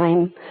up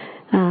time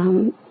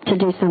to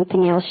do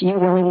something else you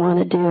really want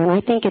to do, and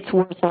I think it's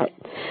worth it.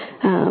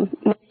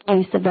 Make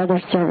use of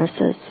other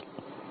services.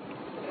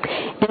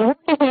 And look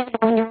ahead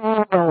when you're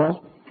on a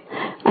roll.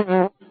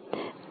 Plan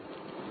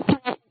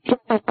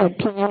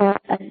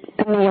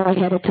a meal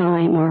ahead of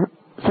time or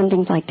some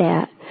things like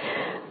that.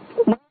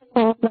 One of the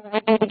things that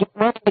I do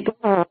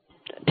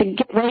to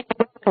get ready to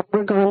go, because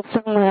we're going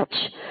so much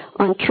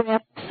on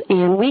trips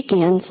and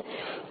weekends,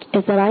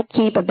 is that I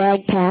keep a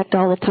bag packed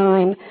all the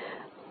time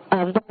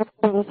of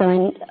those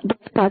things,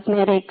 those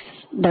cosmetics,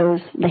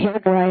 the hair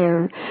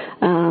dryer,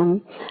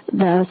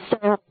 the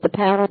soap, the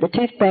powder, the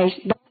toothpaste.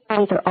 Those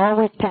things are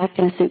always packed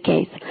in a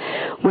suitcase.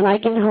 When I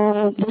get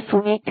home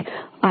this week,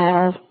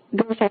 I'll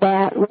go for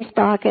that,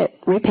 restock it,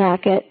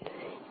 repack it,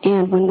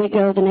 and when we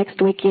go the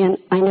next weekend,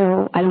 I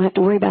know I don't have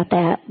to worry about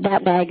that.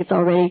 That bag is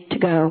all ready to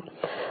go.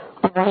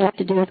 All I have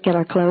to do is get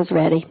our clothes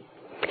ready.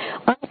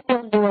 I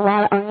still do a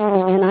lot of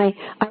ironing, and I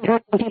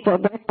heard some people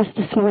at breakfast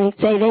this morning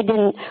say they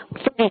didn't,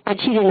 Freddie said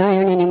she didn't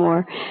iron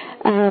anymore.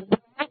 But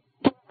I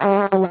do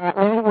iron a lot.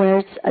 Larry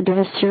wears a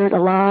dress shirt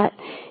a lot,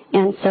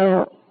 and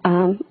so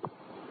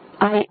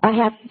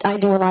I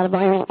do a lot of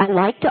ironing. I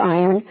like to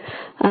iron.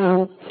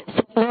 So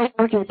when I'm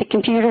working at the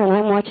computer and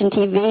I'm watching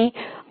TV,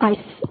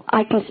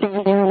 I can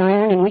stand there and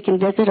iron, and we can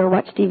visit or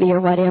watch TV or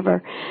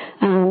whatever.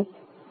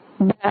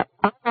 But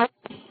I like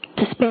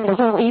to spend a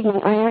whole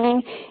evening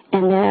ironing,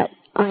 and that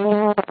I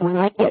know that when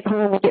I get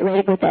home and get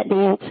ready for that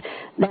dance,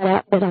 that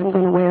outfit I'm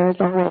going to wear is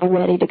already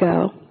ready to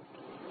go.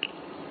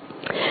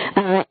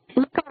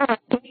 Look on that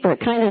paper. It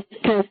kind of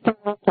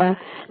fun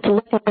to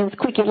look at those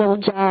quickie little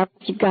jobs.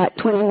 You've got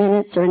 20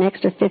 minutes or an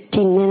extra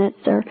 15 minutes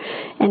or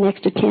an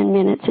extra 10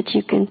 minutes that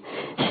you can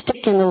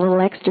stick in a little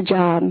extra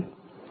job.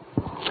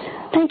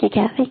 Thank you,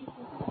 Kathy.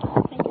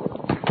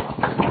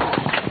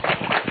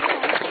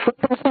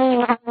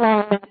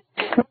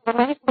 One of the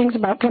nice things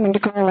about coming to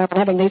CALLERLAB and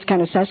having these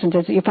kind of sessions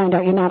is that you find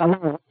out you're not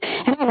alone.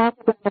 And I'm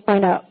also going to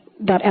find out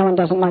that Ellen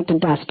doesn't like to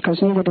dust,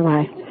 because neither do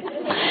I.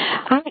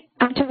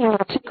 I'll tell you a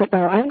little secret,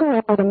 though. I grew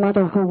up with a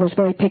mother who was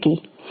very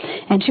picky,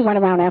 and she went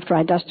around after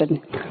I dusted.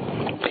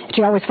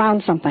 She always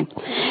found something.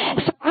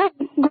 So I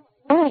grew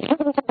Right,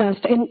 heaven's the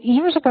best. And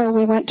years ago,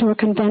 we went to a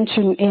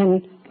convention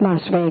in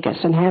Las Vegas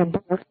and had a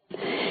booth,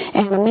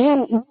 and a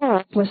man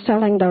was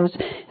selling those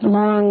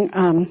long,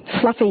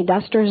 fluffy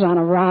dusters on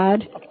a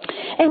rod.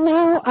 And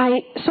now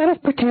I sort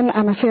of pretend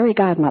I'm a fairy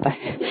godmother,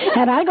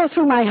 and I go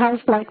through my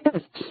house like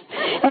this.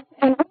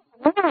 And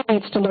when it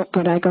needs to look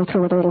good, I go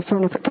through with a little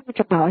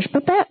furniture polish.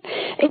 But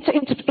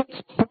it's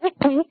bright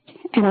pink,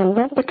 and I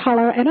love the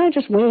color, and I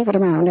just wave it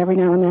around every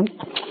now and then.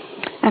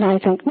 And I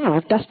think, no,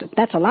 I've dusted.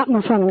 That's a lot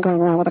more fun than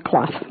going around with a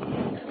cloth.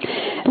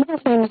 Little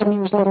things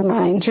amuse little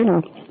minds, you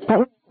know. But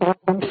we're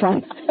having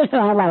fun in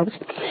our lives.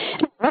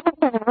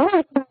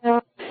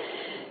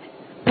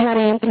 Pat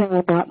Anthony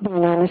about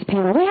being on this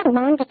panel. We had a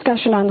long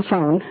discussion on the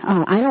phone.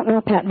 I don't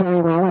know Pat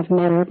very well. I've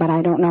met her, but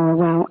I don't know her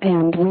well.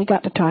 And we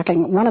got to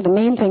talking. One of the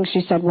main things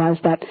she said was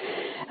that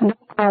no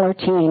caller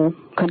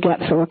team could get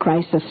through a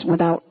crisis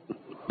without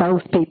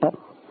both people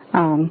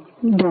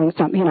doing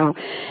something, you know,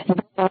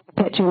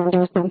 pitch in and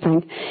do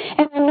something.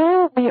 And I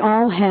know we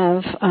all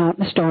have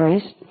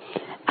stories.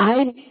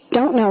 I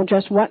don't know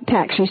just what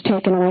tack she's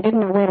taken, and I didn't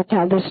know where to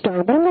tell this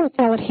story, but I'm going to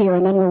tell it here,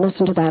 and then we'll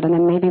listen to that, and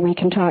then maybe we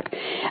can talk.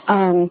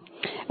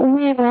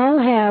 We've all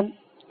had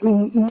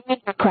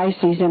major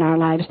crises in our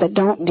lives that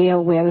don't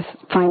deal with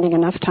finding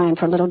enough time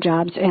for little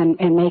jobs and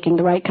making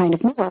the right kind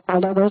of meal,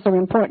 although those are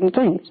important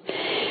things.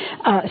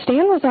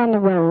 Stan was on the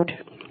road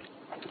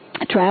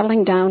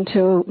traveling down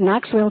to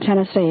Knoxville,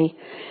 Tennessee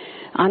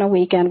on a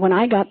weekend when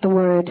I got the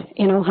word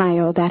in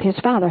Ohio that his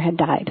father had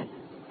died.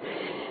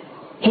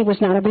 He was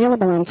not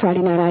available on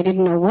Friday night. I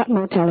didn't know what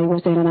motel he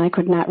was in, and I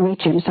could not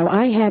reach him. So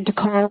I had to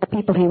call the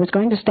people he was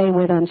going to stay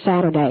with on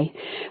Saturday,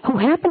 who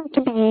happened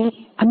to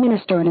be a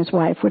minister and his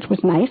wife, which was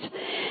nice,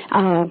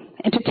 and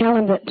to tell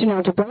him that, you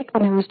know, to break the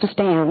news to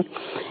Stan.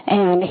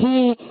 And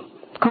he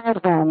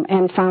called home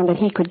and found that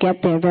he could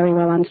get there very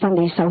well on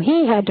Sunday. So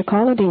he had to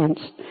call a dance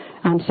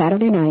on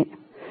Saturday night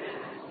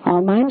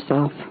all by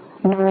himself,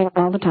 knowing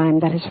all the time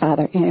that his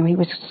father, you know, he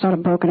was sort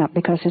of broken up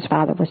because his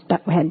father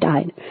had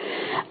died.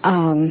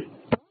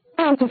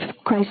 Kinds of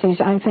crises,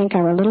 I think,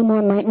 are a little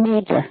more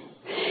major,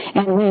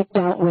 and we've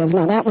dealt with.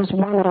 Now, that was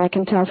one that I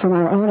can tell from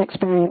our own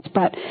experience,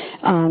 but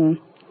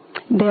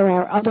there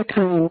are other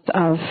kinds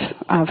of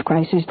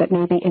crises that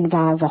maybe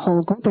involve a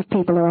whole group of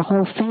people or a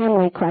whole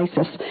family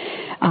crisis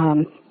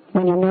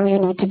when you know you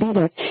need to be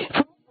there.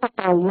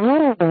 A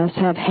lot of us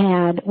have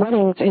had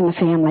weddings in the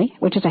family,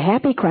 which is a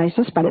happy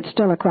crisis, but it's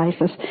still a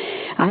crisis.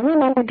 I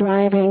remember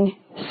driving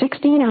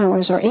 16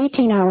 hours or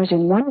 18 hours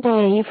in one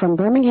day from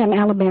Birmingham,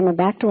 Alabama,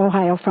 back to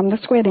Ohio from the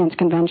Square Dance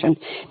Convention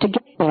to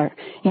get there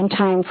in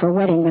time for a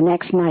wedding the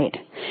next night.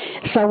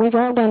 So we've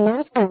all done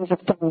those kinds of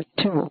things,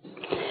 too.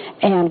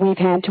 And we've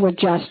had to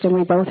adjust, and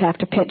we both have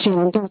to pitch in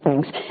and do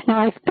things.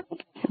 Now, I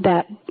think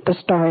that the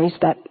stories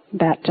that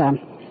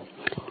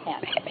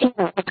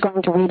it's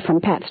going to read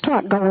from Pat's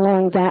talk go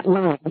along that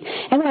line.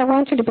 And I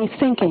want you to be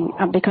thinking,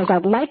 because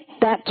I'd like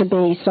that to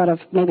be sort of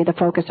maybe the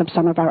focus of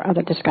some of our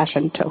other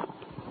discussion, too.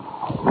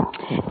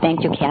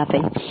 Thank you,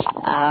 Kathy.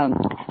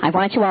 I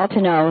want you all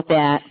to know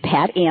that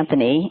Pat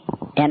Anthony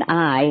and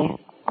I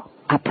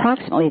are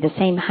approximately the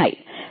same height.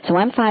 So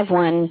I'm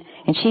 5'1",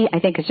 and she, I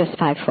think, is just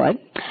 5 foot.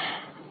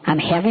 I'm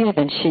heavier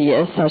than she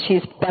is, so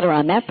she's better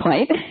on that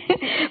point.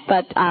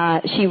 But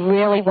she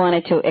really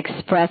wanted to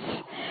express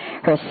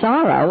her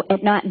sorrow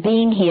at not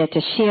being here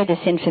to share this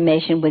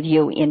information with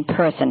you in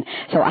person.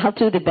 So I'll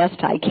do the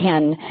best I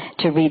can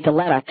to read the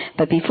letter.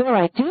 But before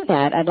I do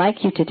that, I'd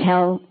like you to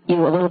tell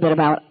you a little bit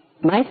about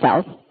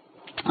myself.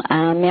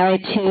 I'm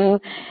married to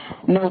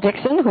Mill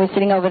Dixon, who is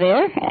sitting over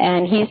there,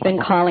 and he's been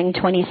calling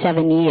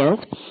 27 years.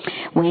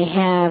 We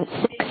have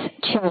 6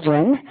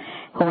 children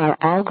who are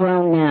all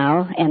grown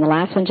now, and the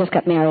last one just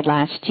got married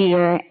last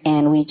year,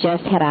 and we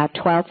just had our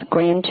 12th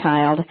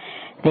grandchild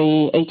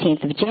the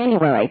 18th of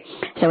January.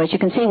 So as you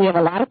can see, we have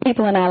a lot of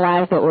people in our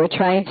lives, but we're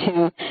trying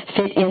to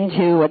fit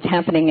into what's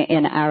happening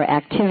in our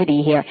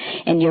activity here.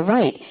 And you're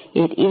right,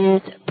 it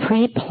is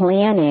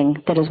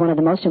pre-planning that is one of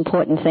the most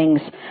important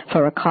things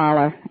for a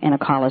caller and a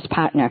caller's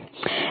partner.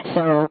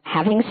 So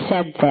having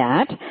said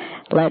that,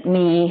 let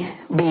me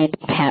read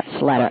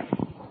Pat's letter.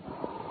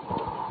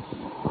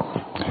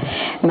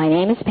 My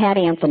name is Pat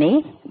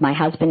Anthony. My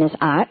husband is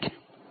Art.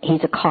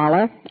 He's a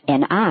caller,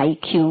 and I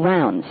cue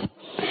rounds.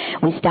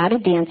 We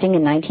started dancing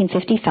in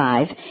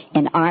 1955,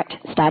 and Art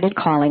started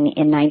calling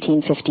in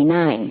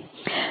 1959.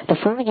 The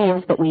 4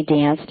 years that we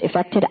danced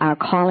affected our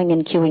calling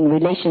and cueing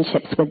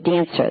relationships with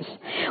dancers.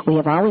 We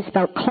have always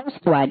felt close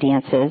to our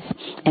dancers,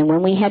 and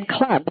when we had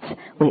clubs,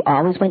 we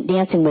always went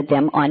dancing with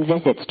them on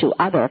visits to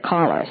other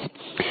callers.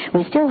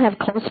 We still have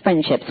close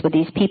friendships with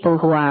these people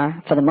who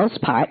are, for the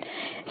most part,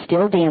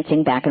 still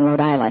dancing back in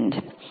Rhode Island.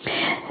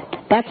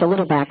 That's a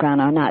little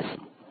background on us.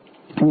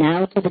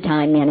 Now to the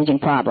time managing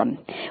problem.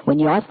 When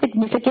your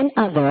significant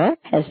other,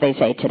 as they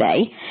say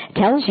today,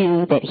 tells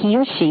you that he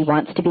or she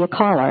wants to be a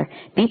caller,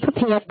 be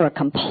prepared for a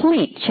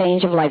complete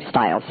change of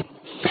lifestyles.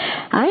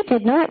 I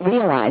did not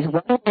realize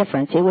what a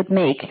difference it would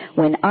make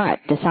when Art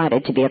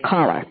decided to be a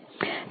caller.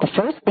 The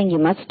first thing you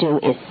must do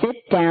is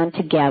sit down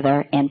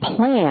together and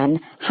plan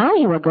how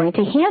you are going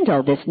to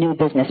handle this new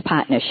business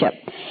partnership.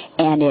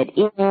 And it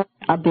is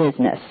a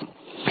business.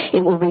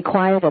 It will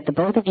require that the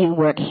both of you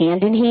work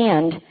hand in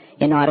hand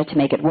in order to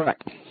make it work.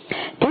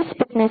 This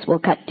business will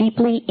cut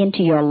deeply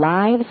into your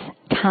lives,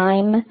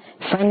 time,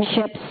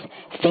 friendships,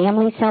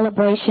 family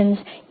celebrations,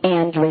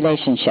 and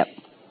relationship.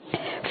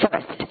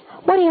 First,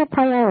 what are your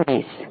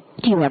priorities?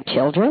 Do you have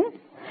children?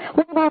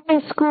 What about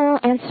their school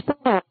and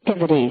sport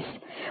activities?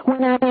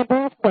 When are their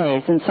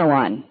birthdays, and so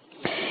on?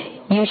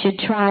 You should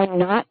try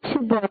not to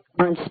book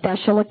on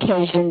special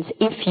occasions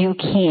if you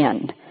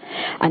can.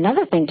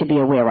 Another thing to be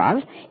aware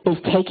of is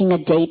taking a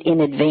date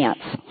in advance,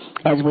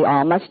 as we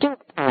all must do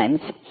at times.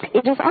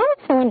 It is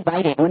also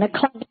inviting when a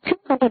club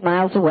 200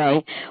 miles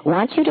away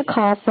wants you to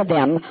call for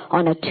them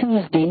on a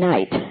Tuesday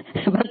night.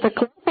 But the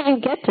closer you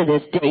get to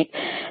this date,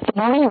 the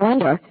more you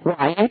wonder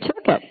why you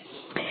took it.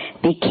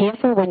 Be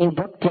careful when you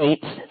book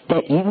dates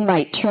that it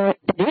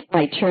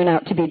might turn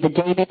out to be the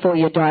day before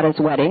your daughter's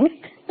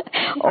wedding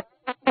or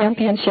a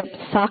championship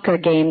soccer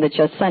game that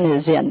your son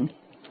is in.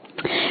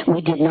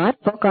 We did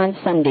not book on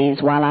Sundays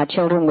while our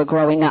children were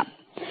growing up.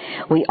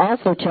 We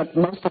also took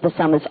most of the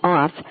summers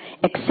off,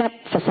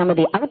 except for some of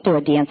the outdoor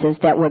dances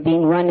that were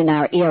being run in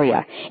our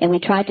area, and we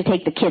tried to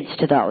take the kids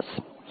to those.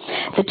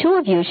 The two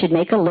of you should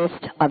make a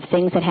list of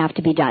things that have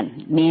to be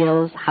done: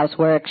 meals,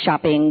 housework,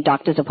 shopping,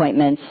 doctor's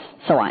appointments,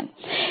 so on.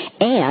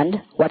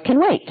 And what can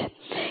wait?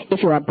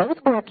 If you are both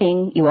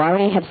working, you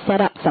already have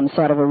set up some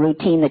sort of a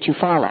routine that you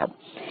follow.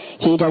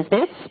 He does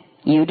this,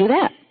 you do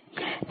that.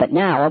 But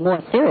now a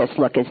more serious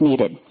look is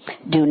needed.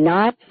 Do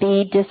not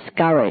be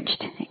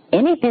discouraged.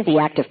 Any busy,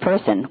 active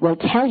person will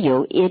tell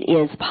you it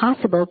is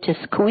possible to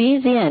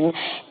squeeze in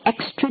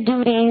extra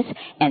duties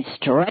and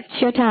stretch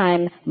your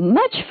time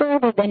much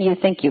further than you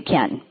think you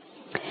can.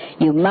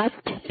 You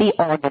must be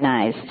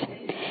organized.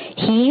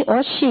 He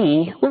or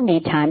she will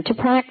need time to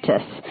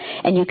practice,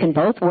 and you can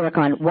both work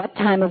on what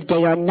time of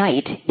day or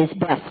night is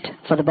best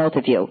for the both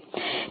of you.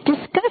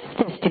 Discuss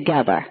this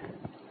together.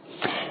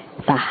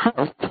 The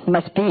house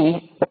must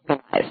be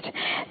organized.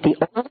 The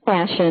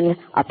old-fashioned,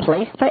 a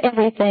place for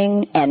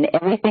everything and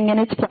everything in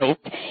its place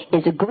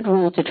is a good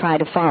rule to try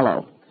to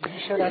follow. Can you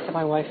show that to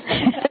my wife?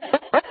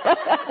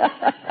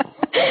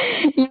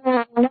 You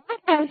will not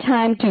have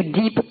time to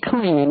deep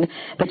clean,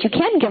 but you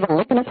can give a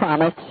lick and a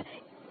promise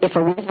if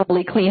a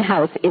reasonably clean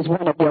house is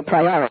one of your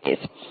priorities.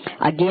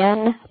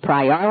 Again,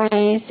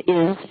 priorities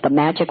is the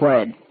magic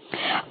word.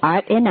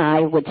 Art and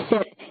I would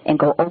sit and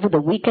go over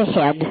the week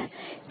ahead,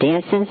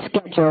 dances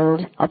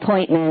scheduled,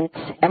 appointments,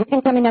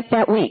 everything coming up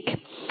that week.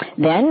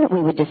 Then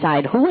we would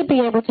decide who would be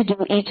able to do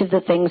each of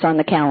the things on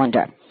the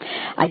calendar.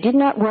 I did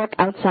not work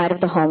outside of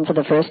the home for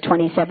the first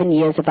 27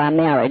 years of our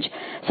marriage,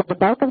 so the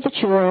bulk of the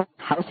chores,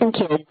 house and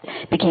kids,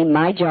 became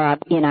my job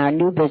in our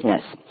new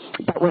business.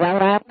 But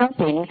without our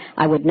helping,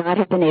 I would not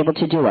have been able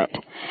to do it.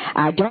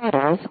 Our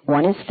daughters,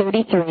 one is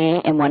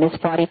 33 and one is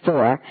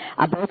 44,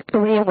 are both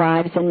career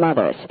wives and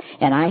mothers,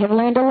 and I have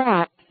learned a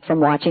lot from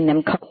watching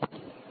them cope.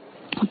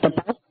 The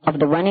bulk of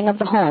the running of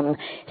the home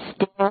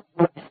still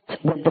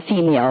rests with the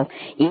female,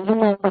 even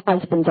though the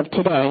husbands of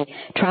today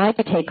try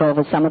to take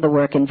over some of the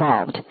work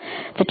involved.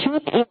 The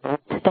truth is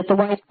that the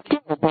wife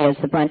still bears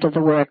the brunt of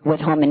the work with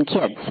home and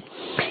kids.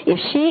 If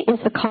she is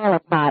the caller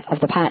part of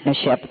the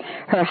partnership,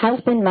 her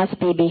husband must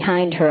be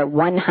behind her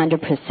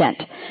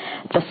 100%.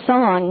 The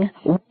song,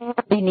 "Wind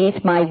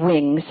Beneath My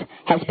Wings,"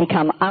 has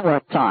become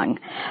our song.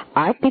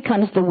 Art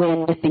becomes the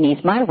wind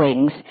beneath my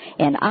wings,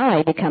 and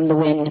I become the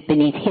wind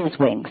beneath his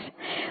wings.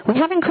 We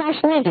haven't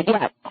crash-landed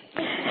yet.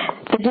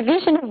 The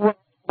division of work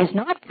is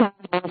not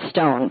carved in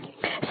stone.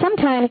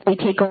 Sometimes we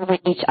take over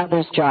each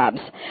other's jobs,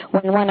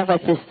 when one of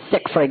us is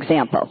sick, for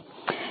example.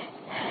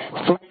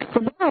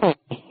 Flexibility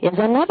is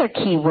another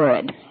key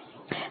word.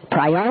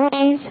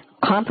 Priorities,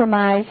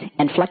 compromise,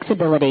 and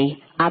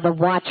flexibility are the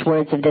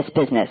watchwords of this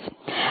business.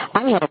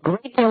 I had a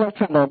great deal of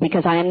trouble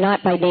because I am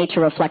not by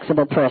nature a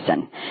flexible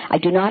person. I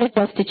do not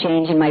adjust to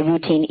change in my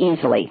routine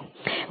easily.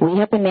 We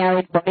have been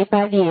married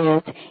 45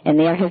 years, and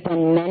there have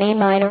been many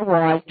minor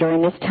wars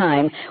during this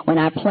time when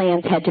our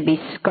plans had to be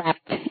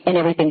scrapped and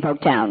everything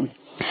broke down.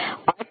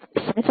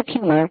 Our sense of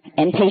humor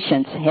and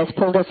patience has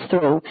pulled us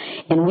through,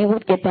 and we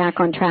would get back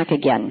on track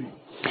again.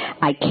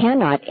 I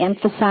cannot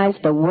emphasize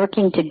the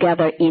working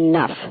together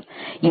enough.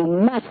 You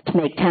must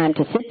make time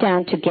to sit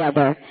down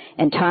together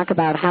and talk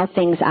about how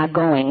things are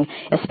going,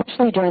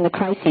 especially during the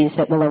crises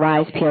that will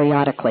arise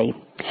periodically.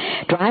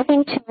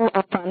 Driving to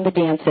or from the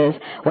dances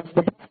was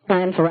the best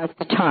time for us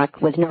to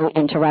talk with no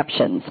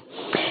interruptions.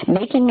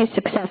 Making a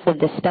success of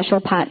this special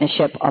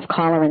partnership of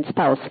caller and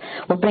spouse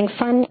will bring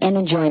fun and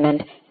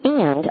enjoyment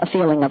and a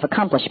feeling of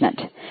accomplishment.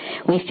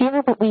 We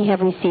feel that we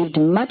have received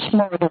much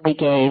more than we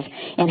gave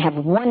and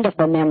have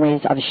wonderful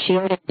memories of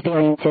shared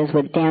experiences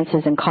with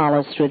dancers and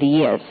callers through the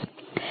years.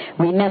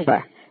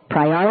 Remember,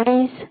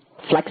 priorities,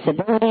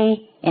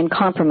 flexibility, and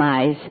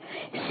compromise.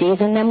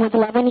 Season them with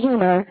love and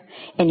humor,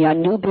 and your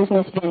new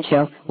business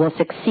venture will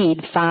succeed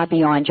far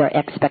beyond your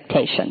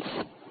expectations.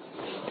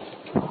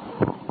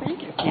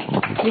 Thank you.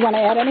 You want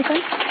to add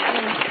anything?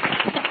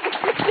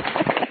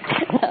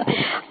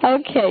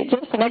 Okay,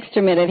 just an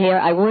extra minute here.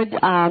 I would,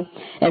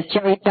 as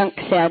Jerry Dunk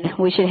said,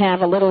 we should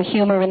have a little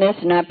humor in this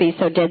and not be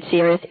so dead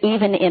serious,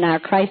 even in our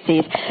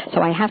crises.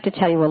 So I have to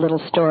tell you a little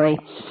story.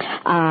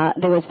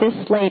 There was this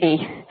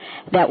lady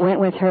that went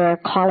with her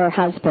caller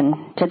husband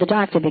to the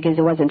doctor because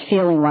he wasn't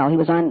feeling well. He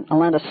was on a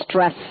lot of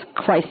stress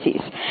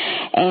crises.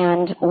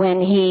 And when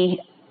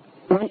he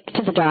went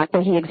to the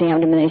doctor, he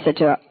examined him, and he said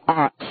to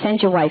her,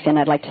 send your wife in.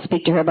 I'd like to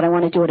speak to her, but I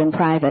want to do it in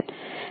private.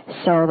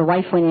 So the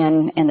wife went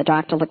in, and the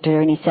doctor looked at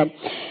her, and he said,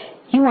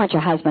 you want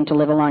your husband to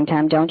live a long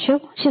time, don't you?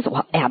 She said,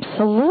 well,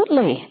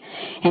 absolutely.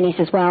 And he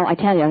says, well, I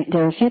tell you,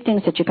 there are a few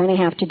things that you're going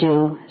to have to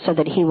do so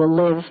that he will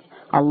live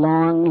a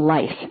long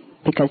life,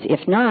 because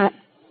if not,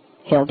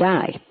 he'll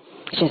die.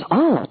 She says,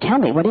 oh, tell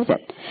me, what is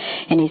it?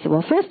 And he said,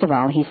 well, first of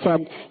all, he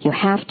said, you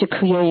have to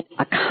create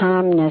a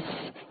calmness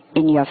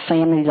in your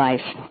family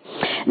life.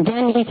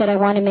 Then he said, I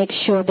want to make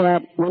sure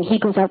that when he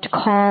goes out to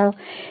call,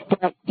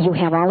 that you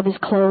have all of his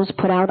clothes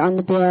put out on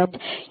the bed,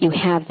 you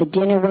have the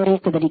dinner ready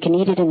so that he can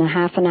eat it in a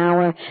half an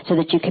hour, so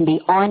that you can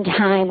be on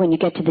time when you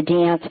get to the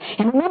dance.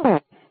 And remember,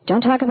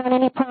 don't talk about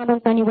any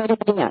problems on your way to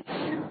the dance.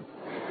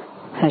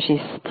 So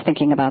she's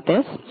thinking about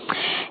this.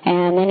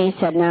 And then he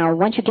said, now,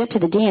 once you get to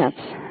the dance,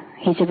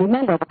 he said,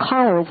 remember, the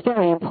caller is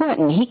very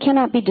important. He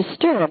cannot be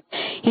disturbed.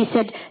 He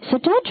said, so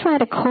don't try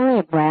to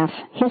choreograph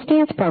his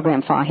dance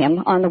program for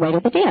him on the way to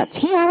the dance.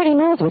 He already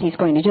knows what he's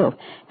going to do.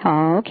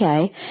 Oh,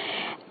 okay.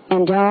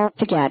 And don't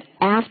forget,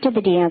 after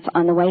the dance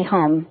on the way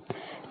home,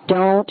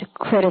 don't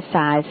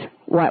criticize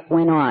what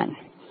went on.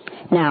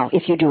 Now,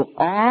 if you do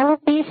all of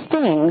these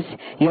things,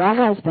 your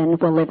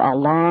husband will live a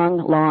long,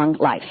 long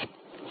life.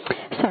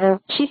 So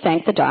she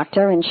thanked the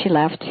doctor, and she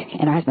left,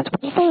 and her husband said,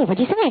 what do you say? What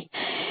do you say?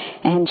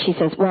 And she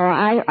says, well,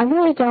 I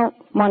really don't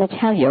want to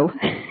tell you.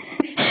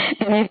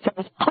 And he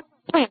says, oh,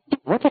 please,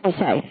 what did he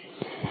say?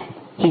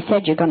 He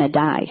said, you're going to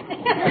die.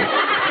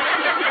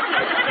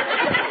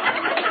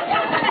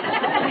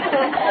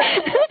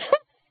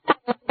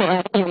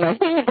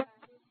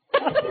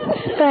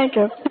 Thank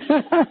you.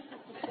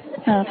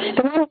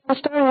 The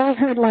story I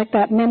heard like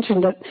that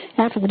mentioned that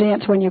after the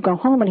dance, when you go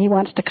home and he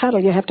wants to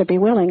cuddle, you have to be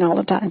willing all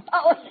the time.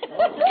 Oh.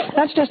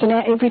 That's just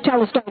if you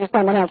tell the story to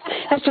someone else,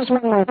 that's just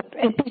one more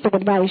piece of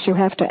advice you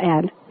have to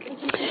add.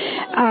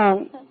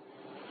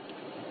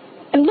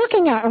 And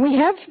looking at,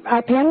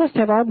 our panelists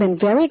have all been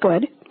very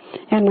good,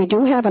 and we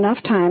do have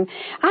enough time.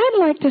 I'd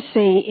like to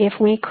see if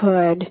we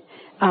could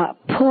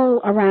pull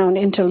around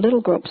into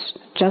little groups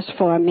just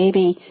for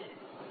maybe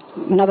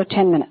another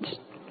 10 minutes.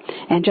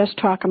 And just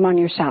talk among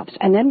yourselves.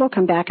 And then we'll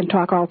come back and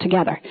talk all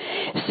together.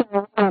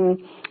 So I'm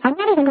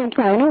not even going to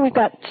try. I know we've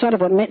got sort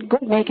of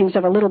good makings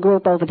of a little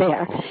group over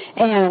there.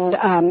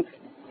 And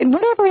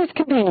whatever is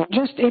convenient,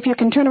 just if you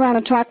can turn around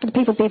and talk to the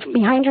people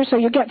behind you so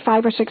you get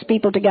 5 or 6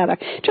 people together,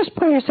 just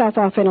pull yourself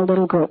off in a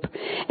little group.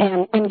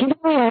 And give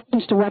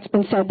reactions to what's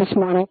been said this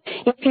morning.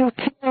 If you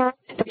feel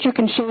that you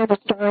can share the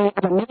story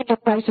of a major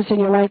crisis in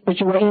your life that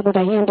you were able to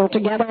handle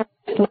together,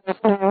 let us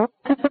know.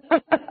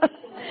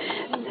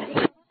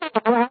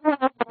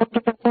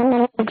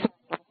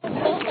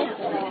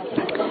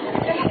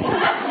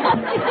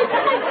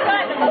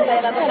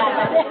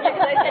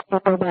 I'll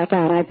go back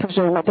on, I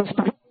presume, at this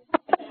point.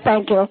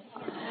 Thank you.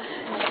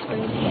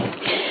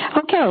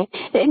 Okay.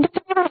 Does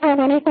anyone have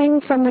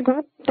anything from the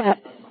group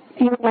that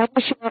you would like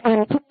to share?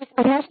 And please,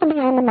 it has to be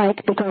on the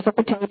mic because of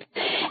the tape.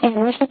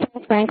 And we should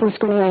thank Frank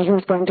Lascuni,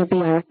 who's going to be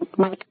our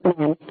mic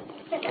man.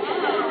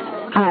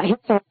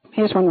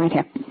 Here's one right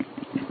here.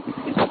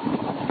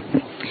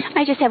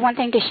 I just have one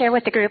thing to share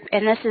with the group,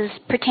 and this is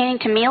pertaining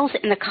to meals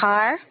in the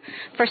car.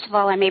 First of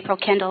all, I'm April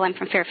Kendall. I'm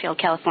from Fairfield,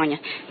 California.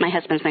 My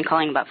husband's been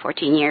calling about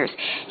 14 years.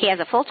 He has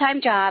a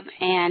full-time job,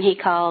 and he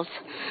calls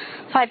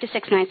 5 to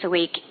 6 nights a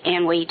week,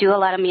 and we do a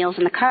lot of meals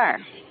in the car.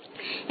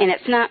 And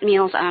it's not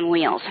Meals on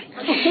Wheels.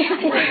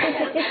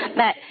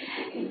 But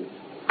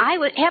I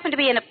happened to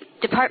be in a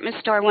department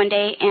store one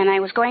day, and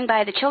I was going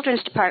by the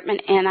children's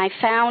department, and I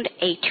found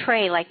a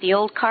tray like the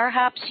old car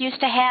hops used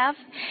to have.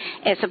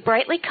 It's a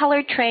brightly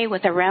colored tray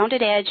with a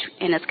rounded edge,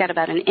 and it's got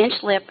about an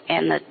inch lip,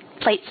 and the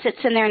plate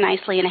sits in there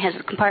nicely, and it has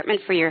a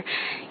compartment for your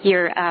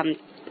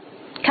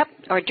cup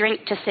or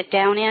drink to sit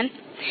down in.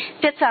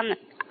 Fits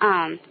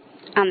on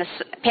the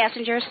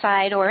passenger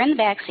side or in the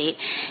back seat,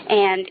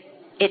 and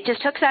it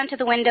just hooks onto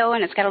the window,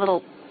 and it's got a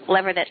little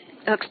lever that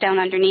hooks down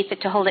underneath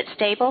it to hold it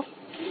stable.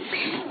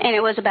 And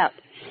it was about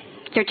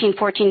 $13,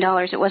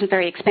 $14. It wasn't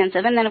very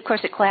expensive. And then, of course,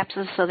 it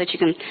collapses so that you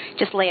can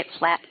just lay it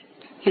flat,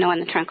 in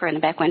the trunk or in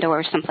the back window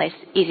or someplace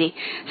easy.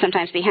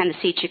 Sometimes behind the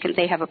seats,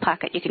 they have a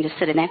pocket you can just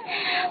sit in it.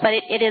 But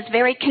it is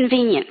very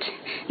convenient.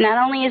 Not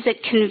only is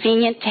it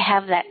convenient to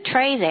have that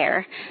tray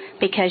there,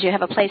 because you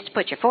have a place to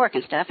put your fork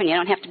and stuff, and you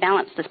don't have to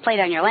balance this plate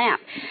on your lap,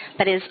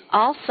 but is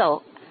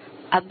also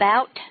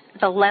about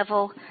the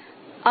level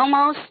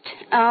almost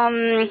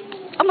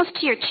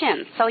to your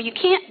chin, so you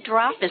can't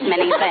drop as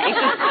many things.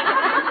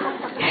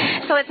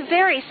 So it's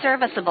very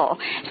serviceable.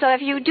 So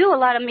if you do a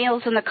lot of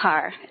meals in the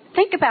car,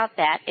 think about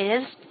that.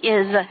 It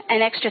is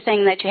an extra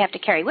thing that you have to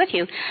carry with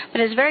you,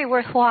 but it's very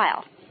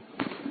worthwhile.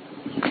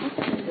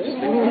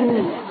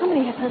 How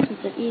many have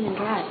husbands that eat and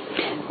drive?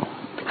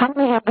 How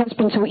many have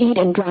husbands who eat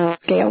and drive?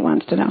 Gail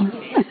wants to know.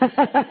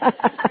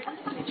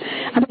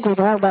 I think we've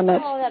all done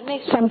that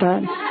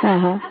sometime.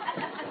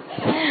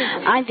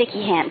 I'm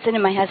Vicki Hansen,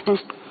 and my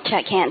husband's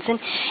Chuck Hansen,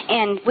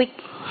 and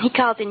he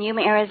calls in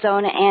Yuma,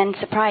 Arizona, and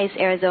Surprise,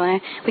 Arizona.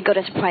 We go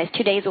to Surprise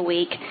 2 days a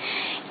week,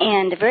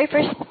 and the very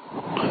first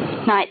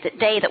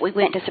day that we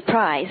went to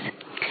Surprise,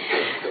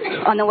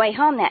 on the way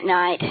home that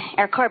night,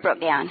 our car broke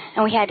down,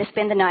 and we had to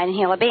spend the night in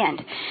Hilla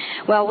Bend.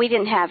 Well, we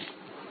didn't have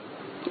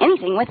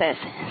anything with us,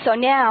 so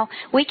now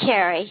we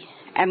carry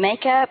our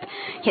makeup,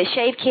 his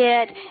shave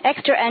kit,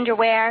 extra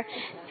underwear,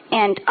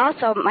 and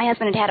also my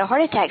husband had a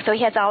heart attack, so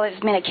he has all of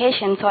his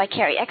medication, so I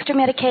carry extra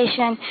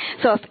medication,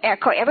 so if our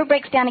car ever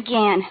breaks down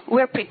again,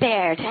 we're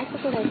prepared. That's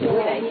a good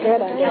idea.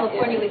 In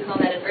California, we call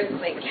that an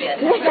earthquake kit.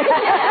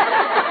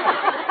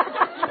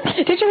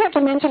 Did you have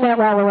to mention that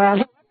while we're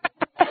out?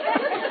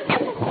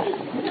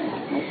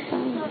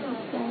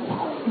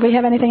 Do we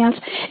have anything else?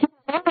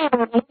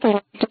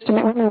 Just a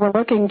minute, when we were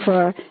looking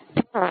for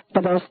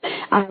this,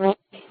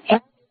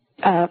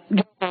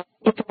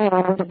 if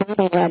the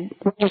baby had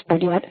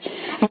registered yet,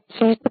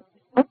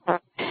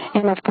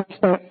 and of course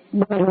the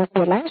woman who was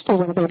there last year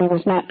when the baby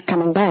was not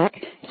coming back,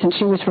 since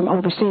she was from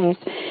overseas,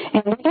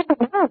 and we didn't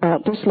know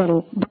about this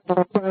little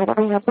boy that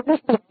we have with us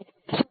today.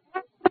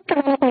 So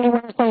anything you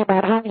want to say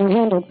about how you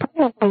handled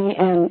pregnancy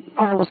and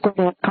all this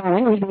good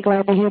calling, we'd be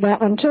glad to hear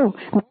that one too.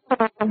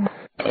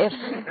 If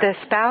the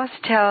spouse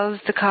tells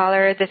the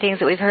caller the things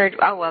that we've heard,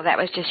 oh, well, that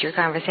was just your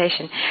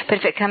conversation. But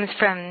if it comes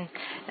from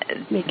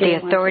the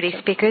authority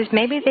speakers,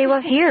 maybe they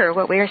will hear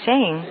what we are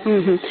saying.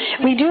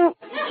 Mm-hmm. We do,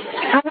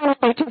 I want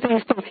to say two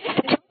things.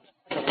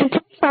 To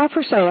take stuff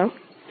for sale,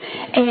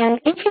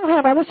 and if you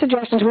have other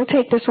suggestions, we'll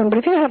take this one, but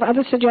if you have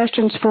other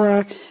suggestions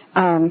for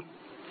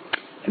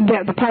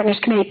the Partners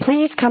Committee,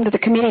 please come to the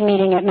committee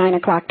meeting at 9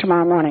 o'clock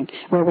tomorrow morning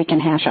where we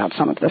can hash out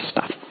some of this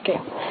stuff. Okay.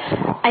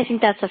 I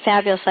think that's a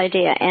fabulous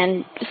idea.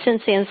 And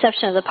since the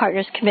inception of the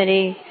Partners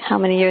Committee, how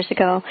many years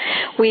ago,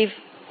 we've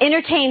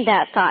entertained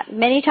that thought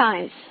many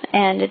times,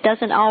 and it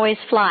doesn't always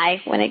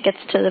fly when it gets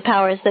to the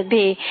powers that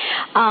be.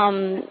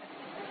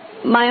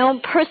 My own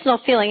personal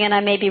feeling, and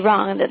I may be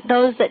wrong, that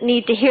those that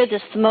need to hear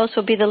this the most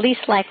will be the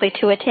least likely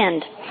to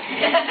attend.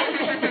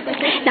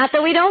 Not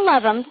that we don't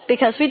love them,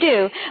 because we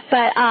do,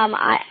 but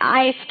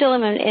I still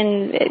am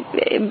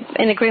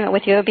in agreement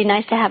with you. It would be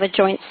nice to have a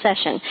joint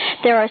session.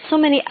 There are so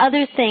many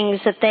other things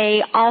that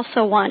they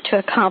also want to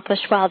accomplish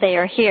while they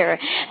are here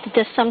that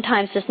this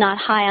sometimes is not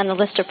high on the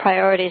list of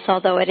priorities,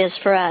 although it is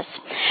for us.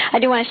 I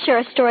do want to share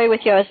a story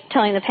with you. I was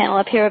telling the panel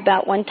up here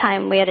about one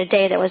time we had a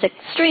day that was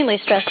extremely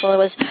stressful. It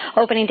was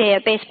opening day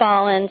at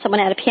baseball, and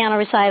someone had a piano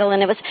recital,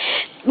 and it was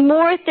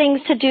more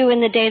things to do in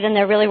the day than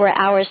there really were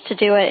hours to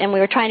do it, and we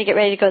were trying to get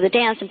ready to go to the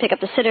dance and pick up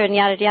the sitter and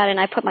yada yada, and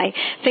I put my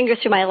finger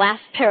through my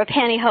last pair of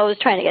pantyhose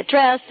trying to get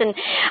dressed, and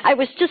I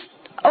was just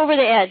over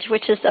the edge,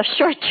 which is a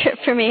short trip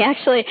for me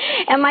actually.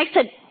 And Mike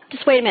said,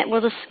 just wait a minute,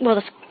 we'll just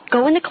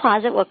go in the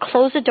closet, we'll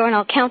close the door, and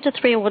I'll count to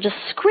 3, and we'll just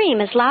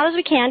scream as loud as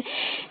we can,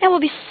 and we'll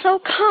be so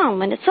calm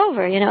when it's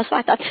over, you know. So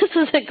I thought this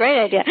was a great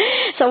idea.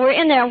 So we're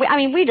in there,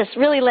 and we just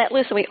really let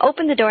loose, and we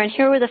opened the door, and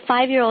here were the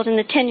 5-year-old and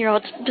the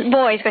 10-year-old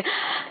boys going,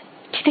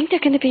 do you think they're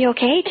going to be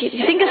okay? Do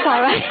you think it's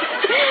all right?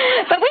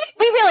 But we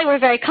really were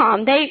very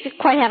calm. They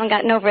quite haven't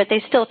gotten over it. They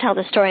still tell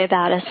the story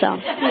about us. So.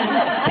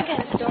 I got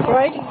a story.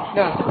 Right?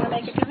 No.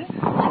 Make it comment?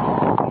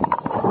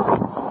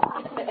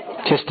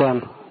 Just,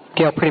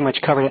 Gail pretty much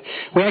covered it.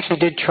 We actually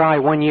did try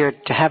one year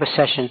to have a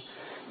session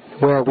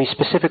where we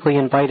specifically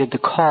invited the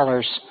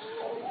callers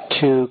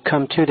to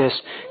come to this,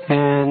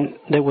 and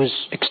it was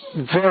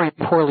very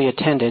poorly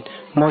attended,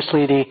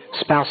 mostly the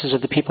spouses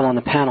of the people on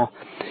the panel.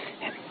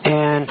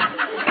 And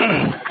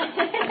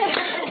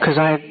because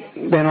I've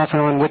been off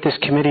and on with this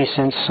committee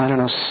since,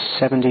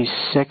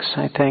 76,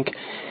 I think,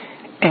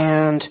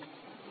 and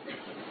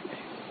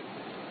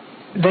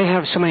they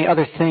have so many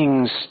other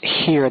things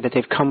here that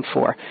they've come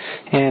for,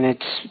 and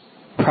it's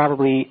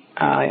probably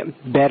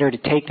better to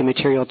take the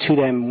material to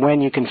them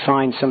when you can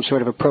find some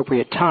sort of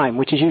appropriate time,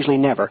 which is usually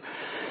never.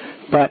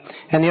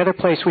 And the other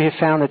place we have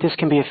found that this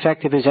can be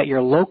effective is at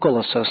your local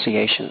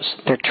associations.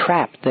 They're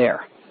trapped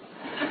there.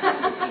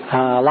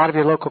 A lot of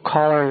your local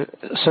caller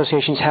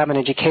associations have an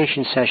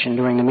education session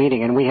during the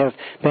meeting, and we have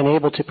been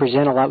able to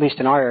present a lot, at least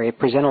in our area,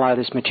 present a lot of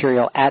this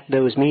material at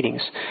those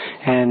meetings.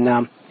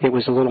 And it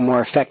was a little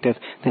more effective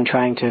than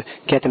trying to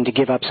get them to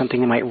give up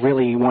something they might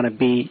really want to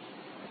be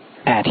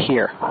at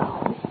here.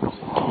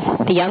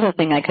 The other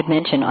thing I could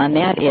mention on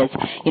that is,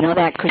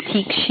 that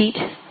critique sheet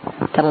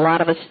that a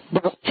lot of us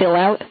don't fill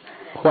out?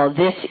 Well,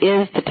 this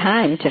is the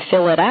time to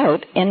fill it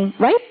out and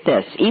write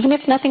this. Even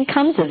if nothing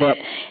comes of it,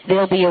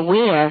 they'll be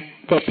aware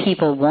that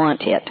people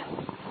want it.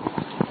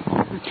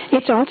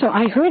 It's also,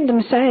 I heard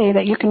them say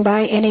that you can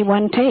buy any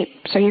one tape,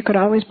 so you could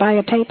always buy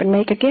a tape and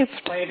make a gift.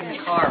 Play it in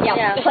the car.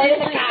 Yeah. Play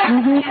it in the car.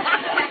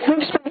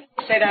 Mm-hmm.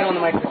 say that on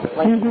the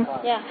microphone.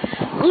 Yeah.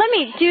 Let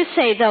me do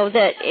say, though,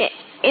 that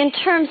in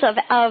terms of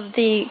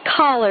the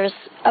callers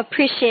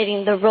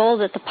appreciating the role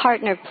that the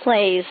partner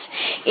plays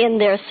in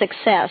their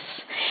success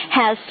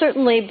has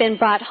certainly been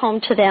brought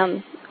home to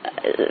them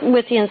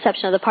with the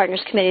inception of the Partners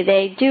Committee.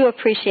 They do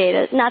appreciate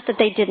it. Not that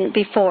they didn't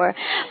before,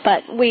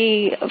 but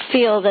we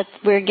feel that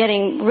we're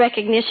getting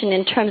recognition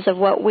in terms of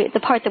the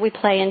part that we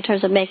play in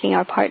terms of making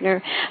our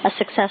partner a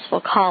successful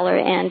caller.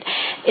 And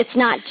it's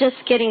not just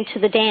getting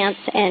to the dance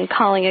and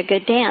calling a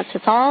good dance.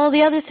 It's all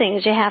the other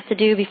things you have to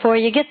do before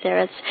you get there.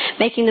 It's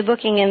making the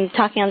booking and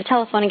talking on the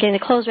telephone and getting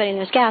the clothes ready and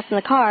there's gas in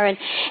the car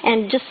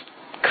and just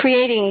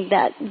creating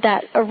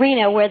that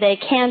arena where they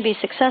can be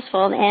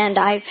successful. And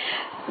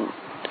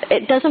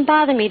it doesn't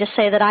bother me to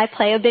say that I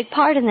play a big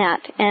part in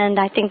that, and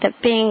I think that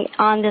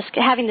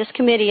having this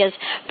committee has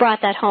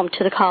brought that home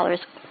to the callers,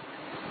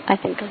 I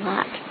think, a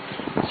lot.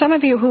 Some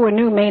of you who are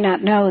new may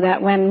not know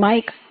that when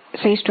Mike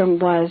Seastrom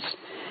was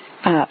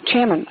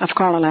chairman of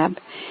CALLERLAB,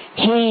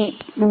 he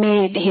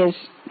made his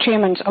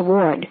chairman's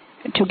award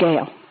to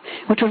Gail,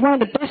 which was one of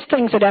the best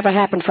things that ever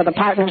happened for the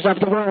partners of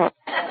the world.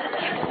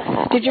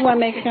 Did you want to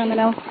make a comment,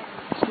 Al?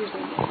 Excuse me.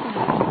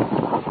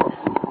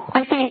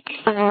 I think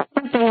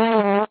something I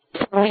learned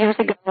several years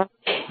ago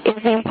is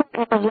the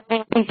importance of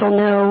letting people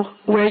know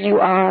where you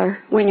are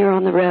when you're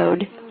on the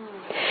road.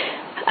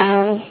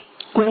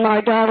 When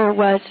my daughter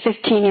was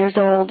 15 years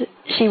old,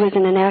 she was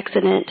in an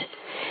accident,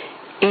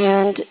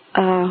 and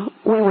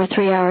we were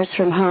 3 hours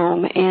from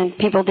home, and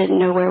people didn't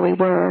know where we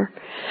were.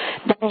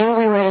 They knew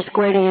we were at a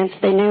square dance.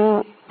 They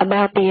knew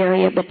about the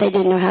area, but they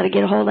didn't know how to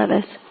get a hold of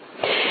us.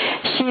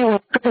 She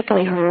was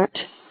critically hurt.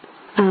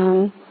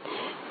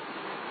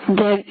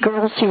 The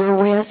girls she were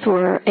with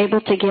were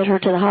able to get her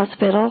to the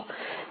hospital.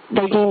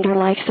 They deemed her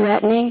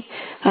life-threatening.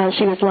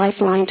 She was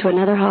lifeline to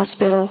another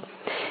hospital.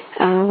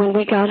 When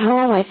we got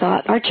home, I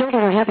thought, our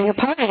children are having a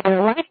party. There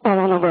are lights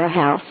all over our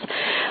house.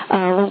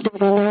 Little did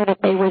we know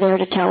that they were there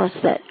to tell us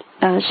that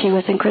she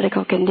was in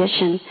critical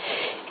condition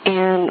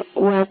and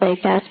was a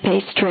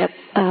fast-paced trip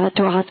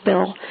to a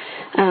hospital.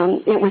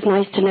 It was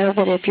nice to know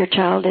that if your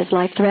child is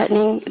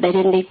life-threatening, they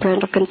didn't need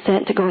parental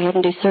consent to go ahead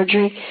and do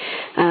surgery.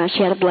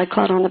 She had a blood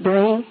clot on the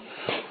brain,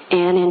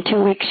 and in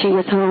 2 weeks she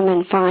was home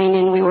and fine,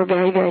 and we were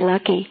very, very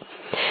lucky.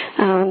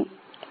 I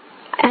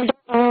don't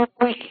know if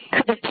we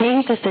could have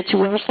changed the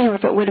situation or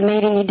if it would have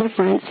made any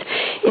difference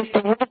if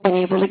they would have been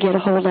able to get a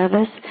hold of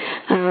us.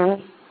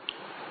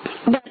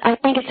 But I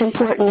think it's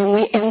important,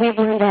 and we've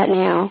learned that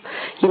now.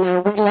 You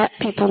know, we let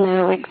people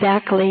know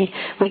exactly.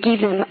 We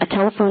give them a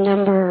telephone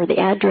number or the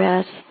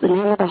address, the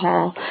name of the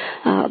hall,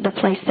 the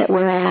place that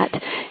we're at.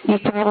 You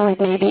probably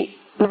maybe,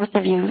 most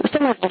of you,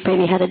 some of you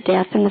maybe had a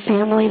death in the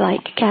family,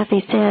 like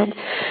Cathie said.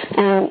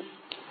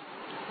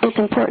 It's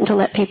important to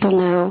let people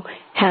know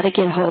how to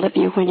get a hold of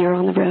you when you're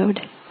on the road.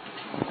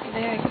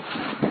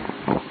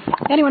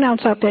 Anyone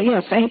else out there?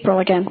 Yes, April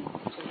again.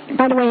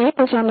 By the way,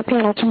 April's on the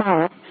panel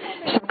tomorrow,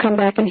 so come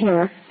back and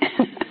hear her.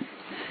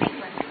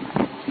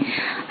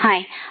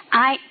 Hi.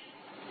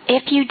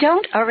 If you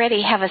don't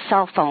already have a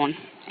cell phone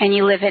and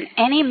you live in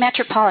any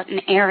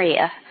metropolitan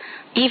area,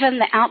 even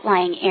the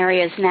outlying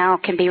areas now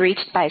can be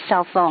reached by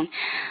cell phone.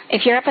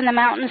 If you're up in the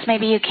mountains,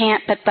 maybe you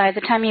can't, but by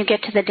the time you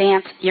get to the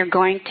dance, you're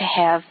going to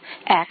have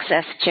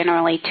access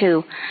generally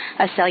to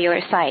a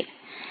cellular site.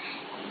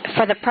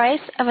 For the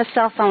price of a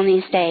cell phone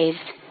these days,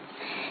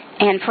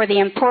 and for the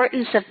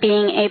importance of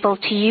being able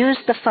to use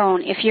the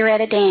phone if you're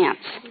at a dance.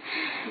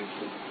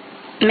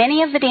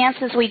 Many of the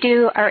dances we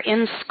do are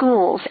in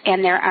schools,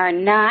 and there are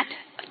not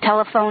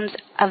telephones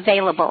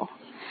available.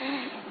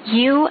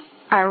 You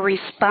are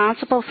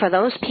responsible for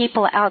those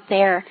people out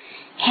there.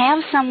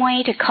 Have some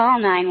way to call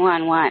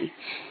 911.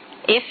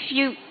 If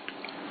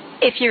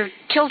your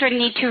children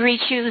need to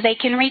reach you, they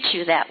can reach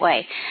you that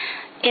way.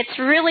 It's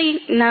really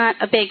not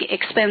a big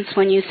expense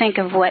when you think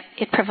of what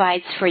it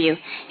provides for you.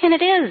 And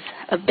it is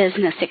a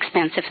business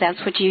expense if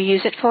that's what you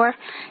use it for.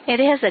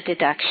 It is a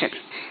deduction.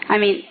 I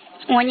mean,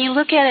 when you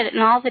look at it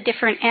in all the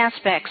different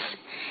aspects,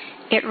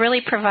 it really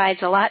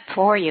provides a lot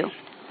for you.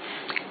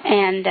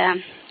 And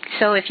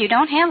so if you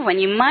don't have one,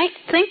 you might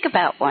think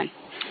about one.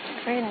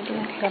 Great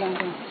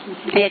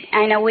idea.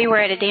 I know we were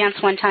at a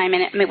dance one time,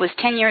 and it was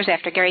 10 years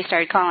after Gary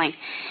started calling,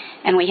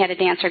 and we had a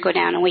dancer go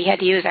down, and we had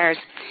to use ours.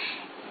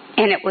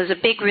 And it was a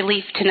big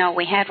relief to know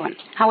we had one.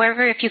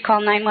 However, if you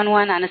call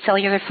 911 on a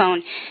cellular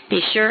phone,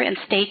 be sure and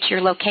state your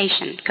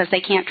location, because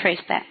they can't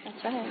trace that.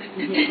 That's right.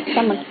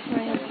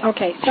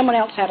 Someone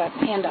else had a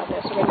hand out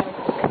there, so we're going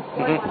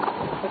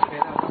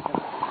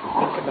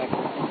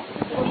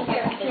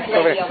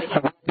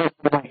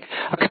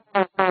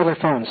to cellular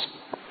phones.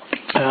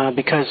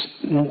 Because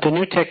the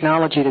new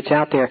technology that's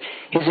out there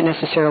isn't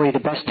necessarily the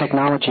best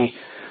technology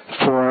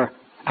for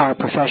our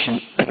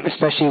profession,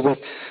 especially with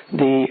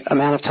the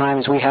amount of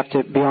times we have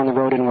to be on the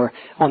road and we're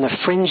on the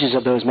fringes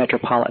of those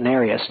metropolitan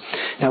areas.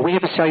 Now, we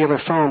have a cellular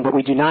phone, but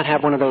we do not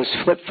have one of those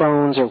flip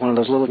phones or one of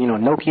those little,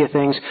 Nokia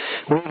things.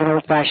 We have an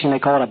old-fashioned, they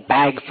call it a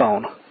bag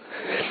phone.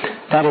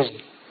 That is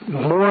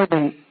more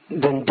than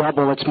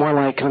double. It's more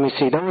like, let me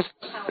see, the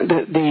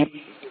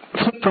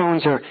flip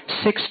phones are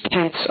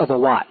 0.6 of a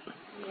watt.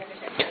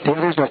 The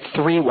others are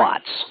 3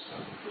 watts.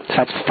 So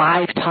that's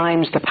 5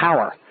 times the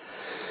power.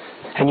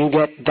 And you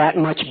get that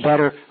much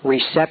better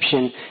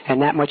reception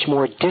and that much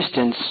more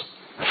distance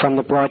from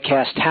the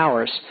broadcast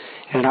towers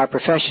in our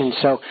profession.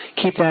 So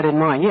keep that in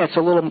mind. Yeah, it's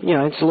a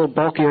little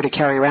bulkier to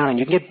carry around, and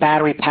you can get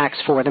battery packs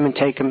for them and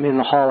take them in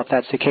the hall if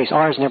that's the case.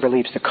 Ours never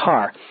leaves the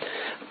car,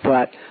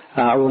 but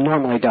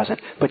normally doesn't.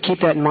 But keep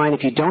that in mind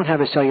if you don't have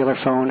a cellular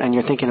phone and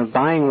you're thinking of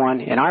buying one.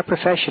 In our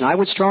profession, I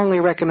would strongly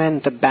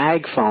recommend the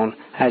bag phone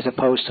as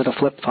opposed to the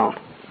flip phone.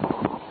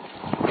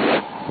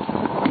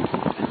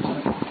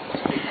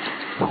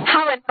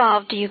 How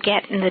involved do you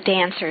get in the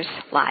dancers'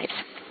 lives?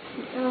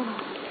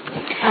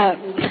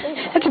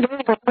 That's a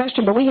very good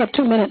question, but we have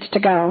 2 minutes to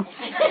go.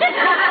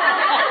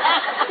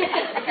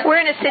 We're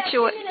in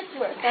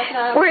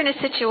a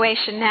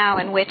situation now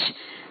in which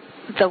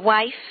the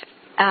wife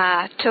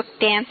took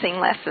dancing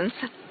lessons.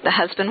 The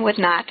husband would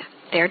not.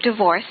 They're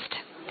divorced.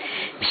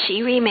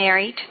 She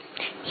remarried.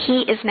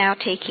 He is now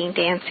taking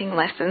dancing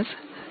lessons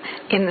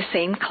in the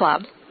same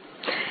club.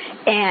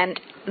 And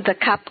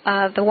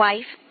the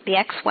wife, the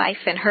ex-wife,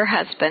 and her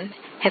husband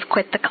have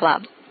quit the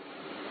club.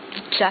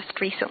 Just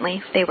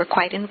recently, they were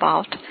quite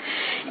involved.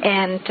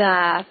 And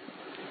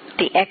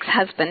the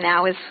ex-husband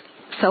now is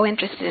so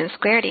interested in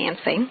square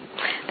dancing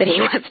that he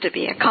wants to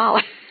be a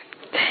caller.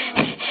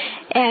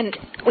 And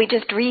we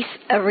just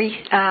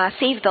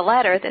received the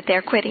letter that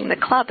they're quitting the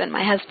club, and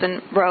my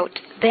husband wrote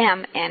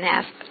them and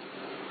asked,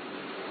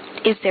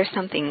 is there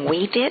something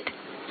we did,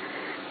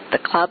 the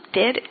club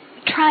did,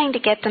 trying to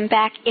get them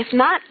back, if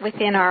not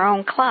within our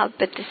own club,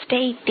 but to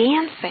stay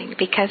dancing,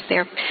 because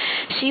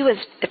she was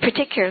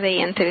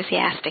particularly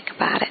enthusiastic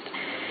about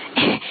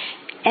it.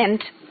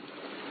 And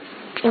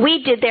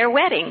we did their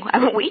wedding. I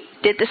mean, we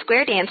did the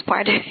square dance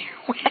part of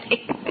their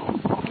wedding.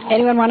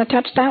 Anyone want to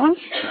touch that one?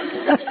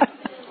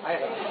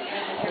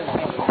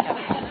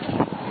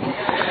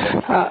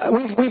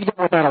 We've dealt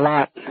with that a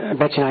lot,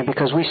 Betsy and I,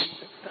 because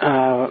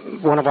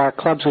one of our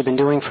clubs we've been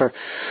doing for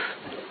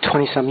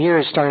 20-some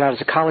years started out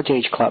as a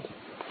college-age club.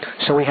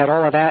 So we had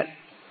all of that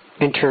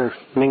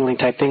intermingling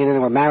type thing, and then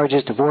there were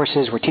marriages,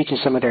 divorces, we're teaching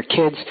some of their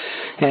kids,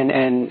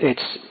 and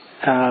it's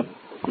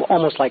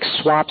almost like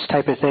swaps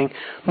type of thing.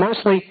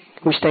 Mostly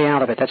we stay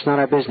out of it. That's not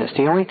our business.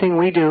 The only thing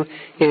we do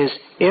is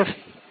if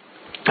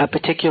a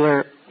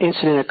particular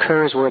incident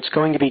occurs where it's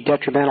going to be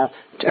detrimental,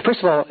 first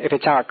of all, if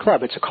it's our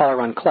club, it's a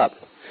caller-run club.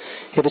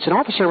 If it's an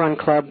officer-run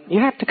club, you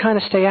have to kind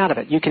of stay out of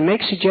it. You can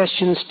make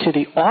suggestions to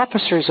the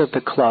officers of the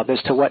club as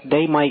to what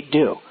they might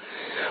do.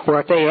 Or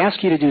if they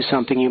ask you to do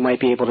something, you might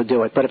be able to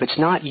do it. But if it's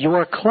not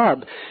your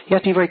club, you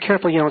have to be very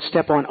careful you don't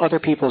step on other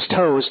people's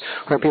toes,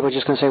 or people are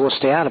just going to say, well,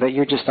 stay out of it.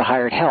 You're just the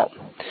hired help.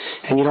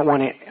 And you don't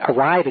want to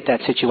arrive at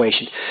that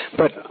situation.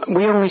 But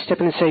we only step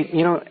in and say,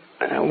 we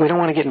don't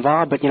want to get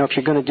involved, but, if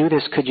you're going to do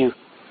this, could you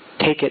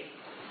take it?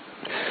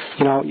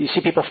 You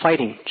see people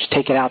fighting, just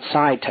take it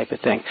outside type of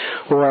thing.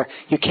 Or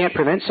you can't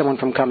prevent someone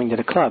from coming to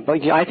the club.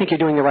 But I think you're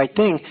doing the right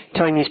thing,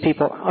 telling these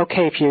people,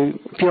 okay, if you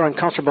feel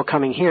uncomfortable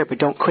coming here, but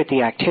don't quit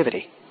the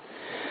activity.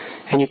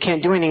 And you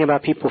can't do anything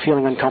about people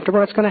feeling uncomfortable.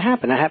 That's going to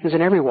happen. That happens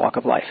in every walk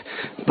of life.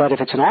 But if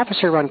it's an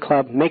officer-run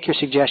club, make your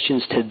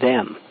suggestions to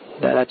them.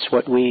 That's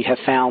what we have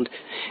found.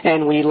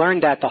 And we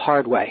learned that the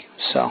hard way.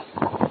 So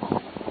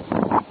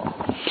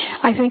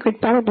I think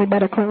we'd probably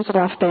better close it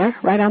off there,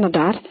 right on the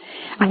dot.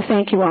 I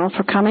thank you all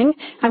for coming.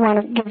 I want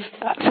to give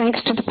thanks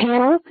to the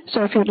panel,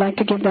 so if you'd like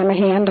to give them a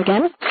hand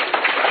again.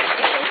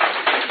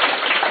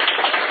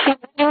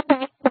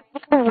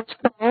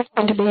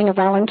 And to being a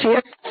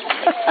volunteer.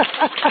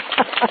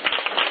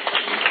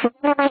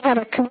 We have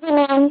a committee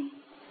meeting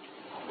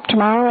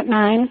tomorrow at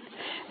 9,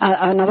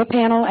 another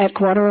panel at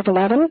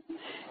 11:15,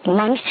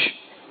 lunch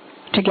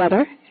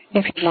together,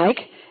 if you'd like,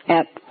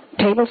 at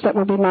tables that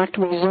will be marked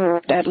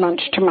reserved at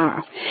lunch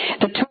tomorrow.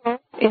 The tour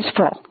is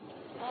full.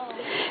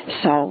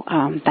 So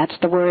that's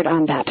the word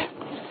on that.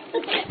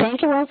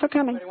 Thank you all for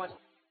coming.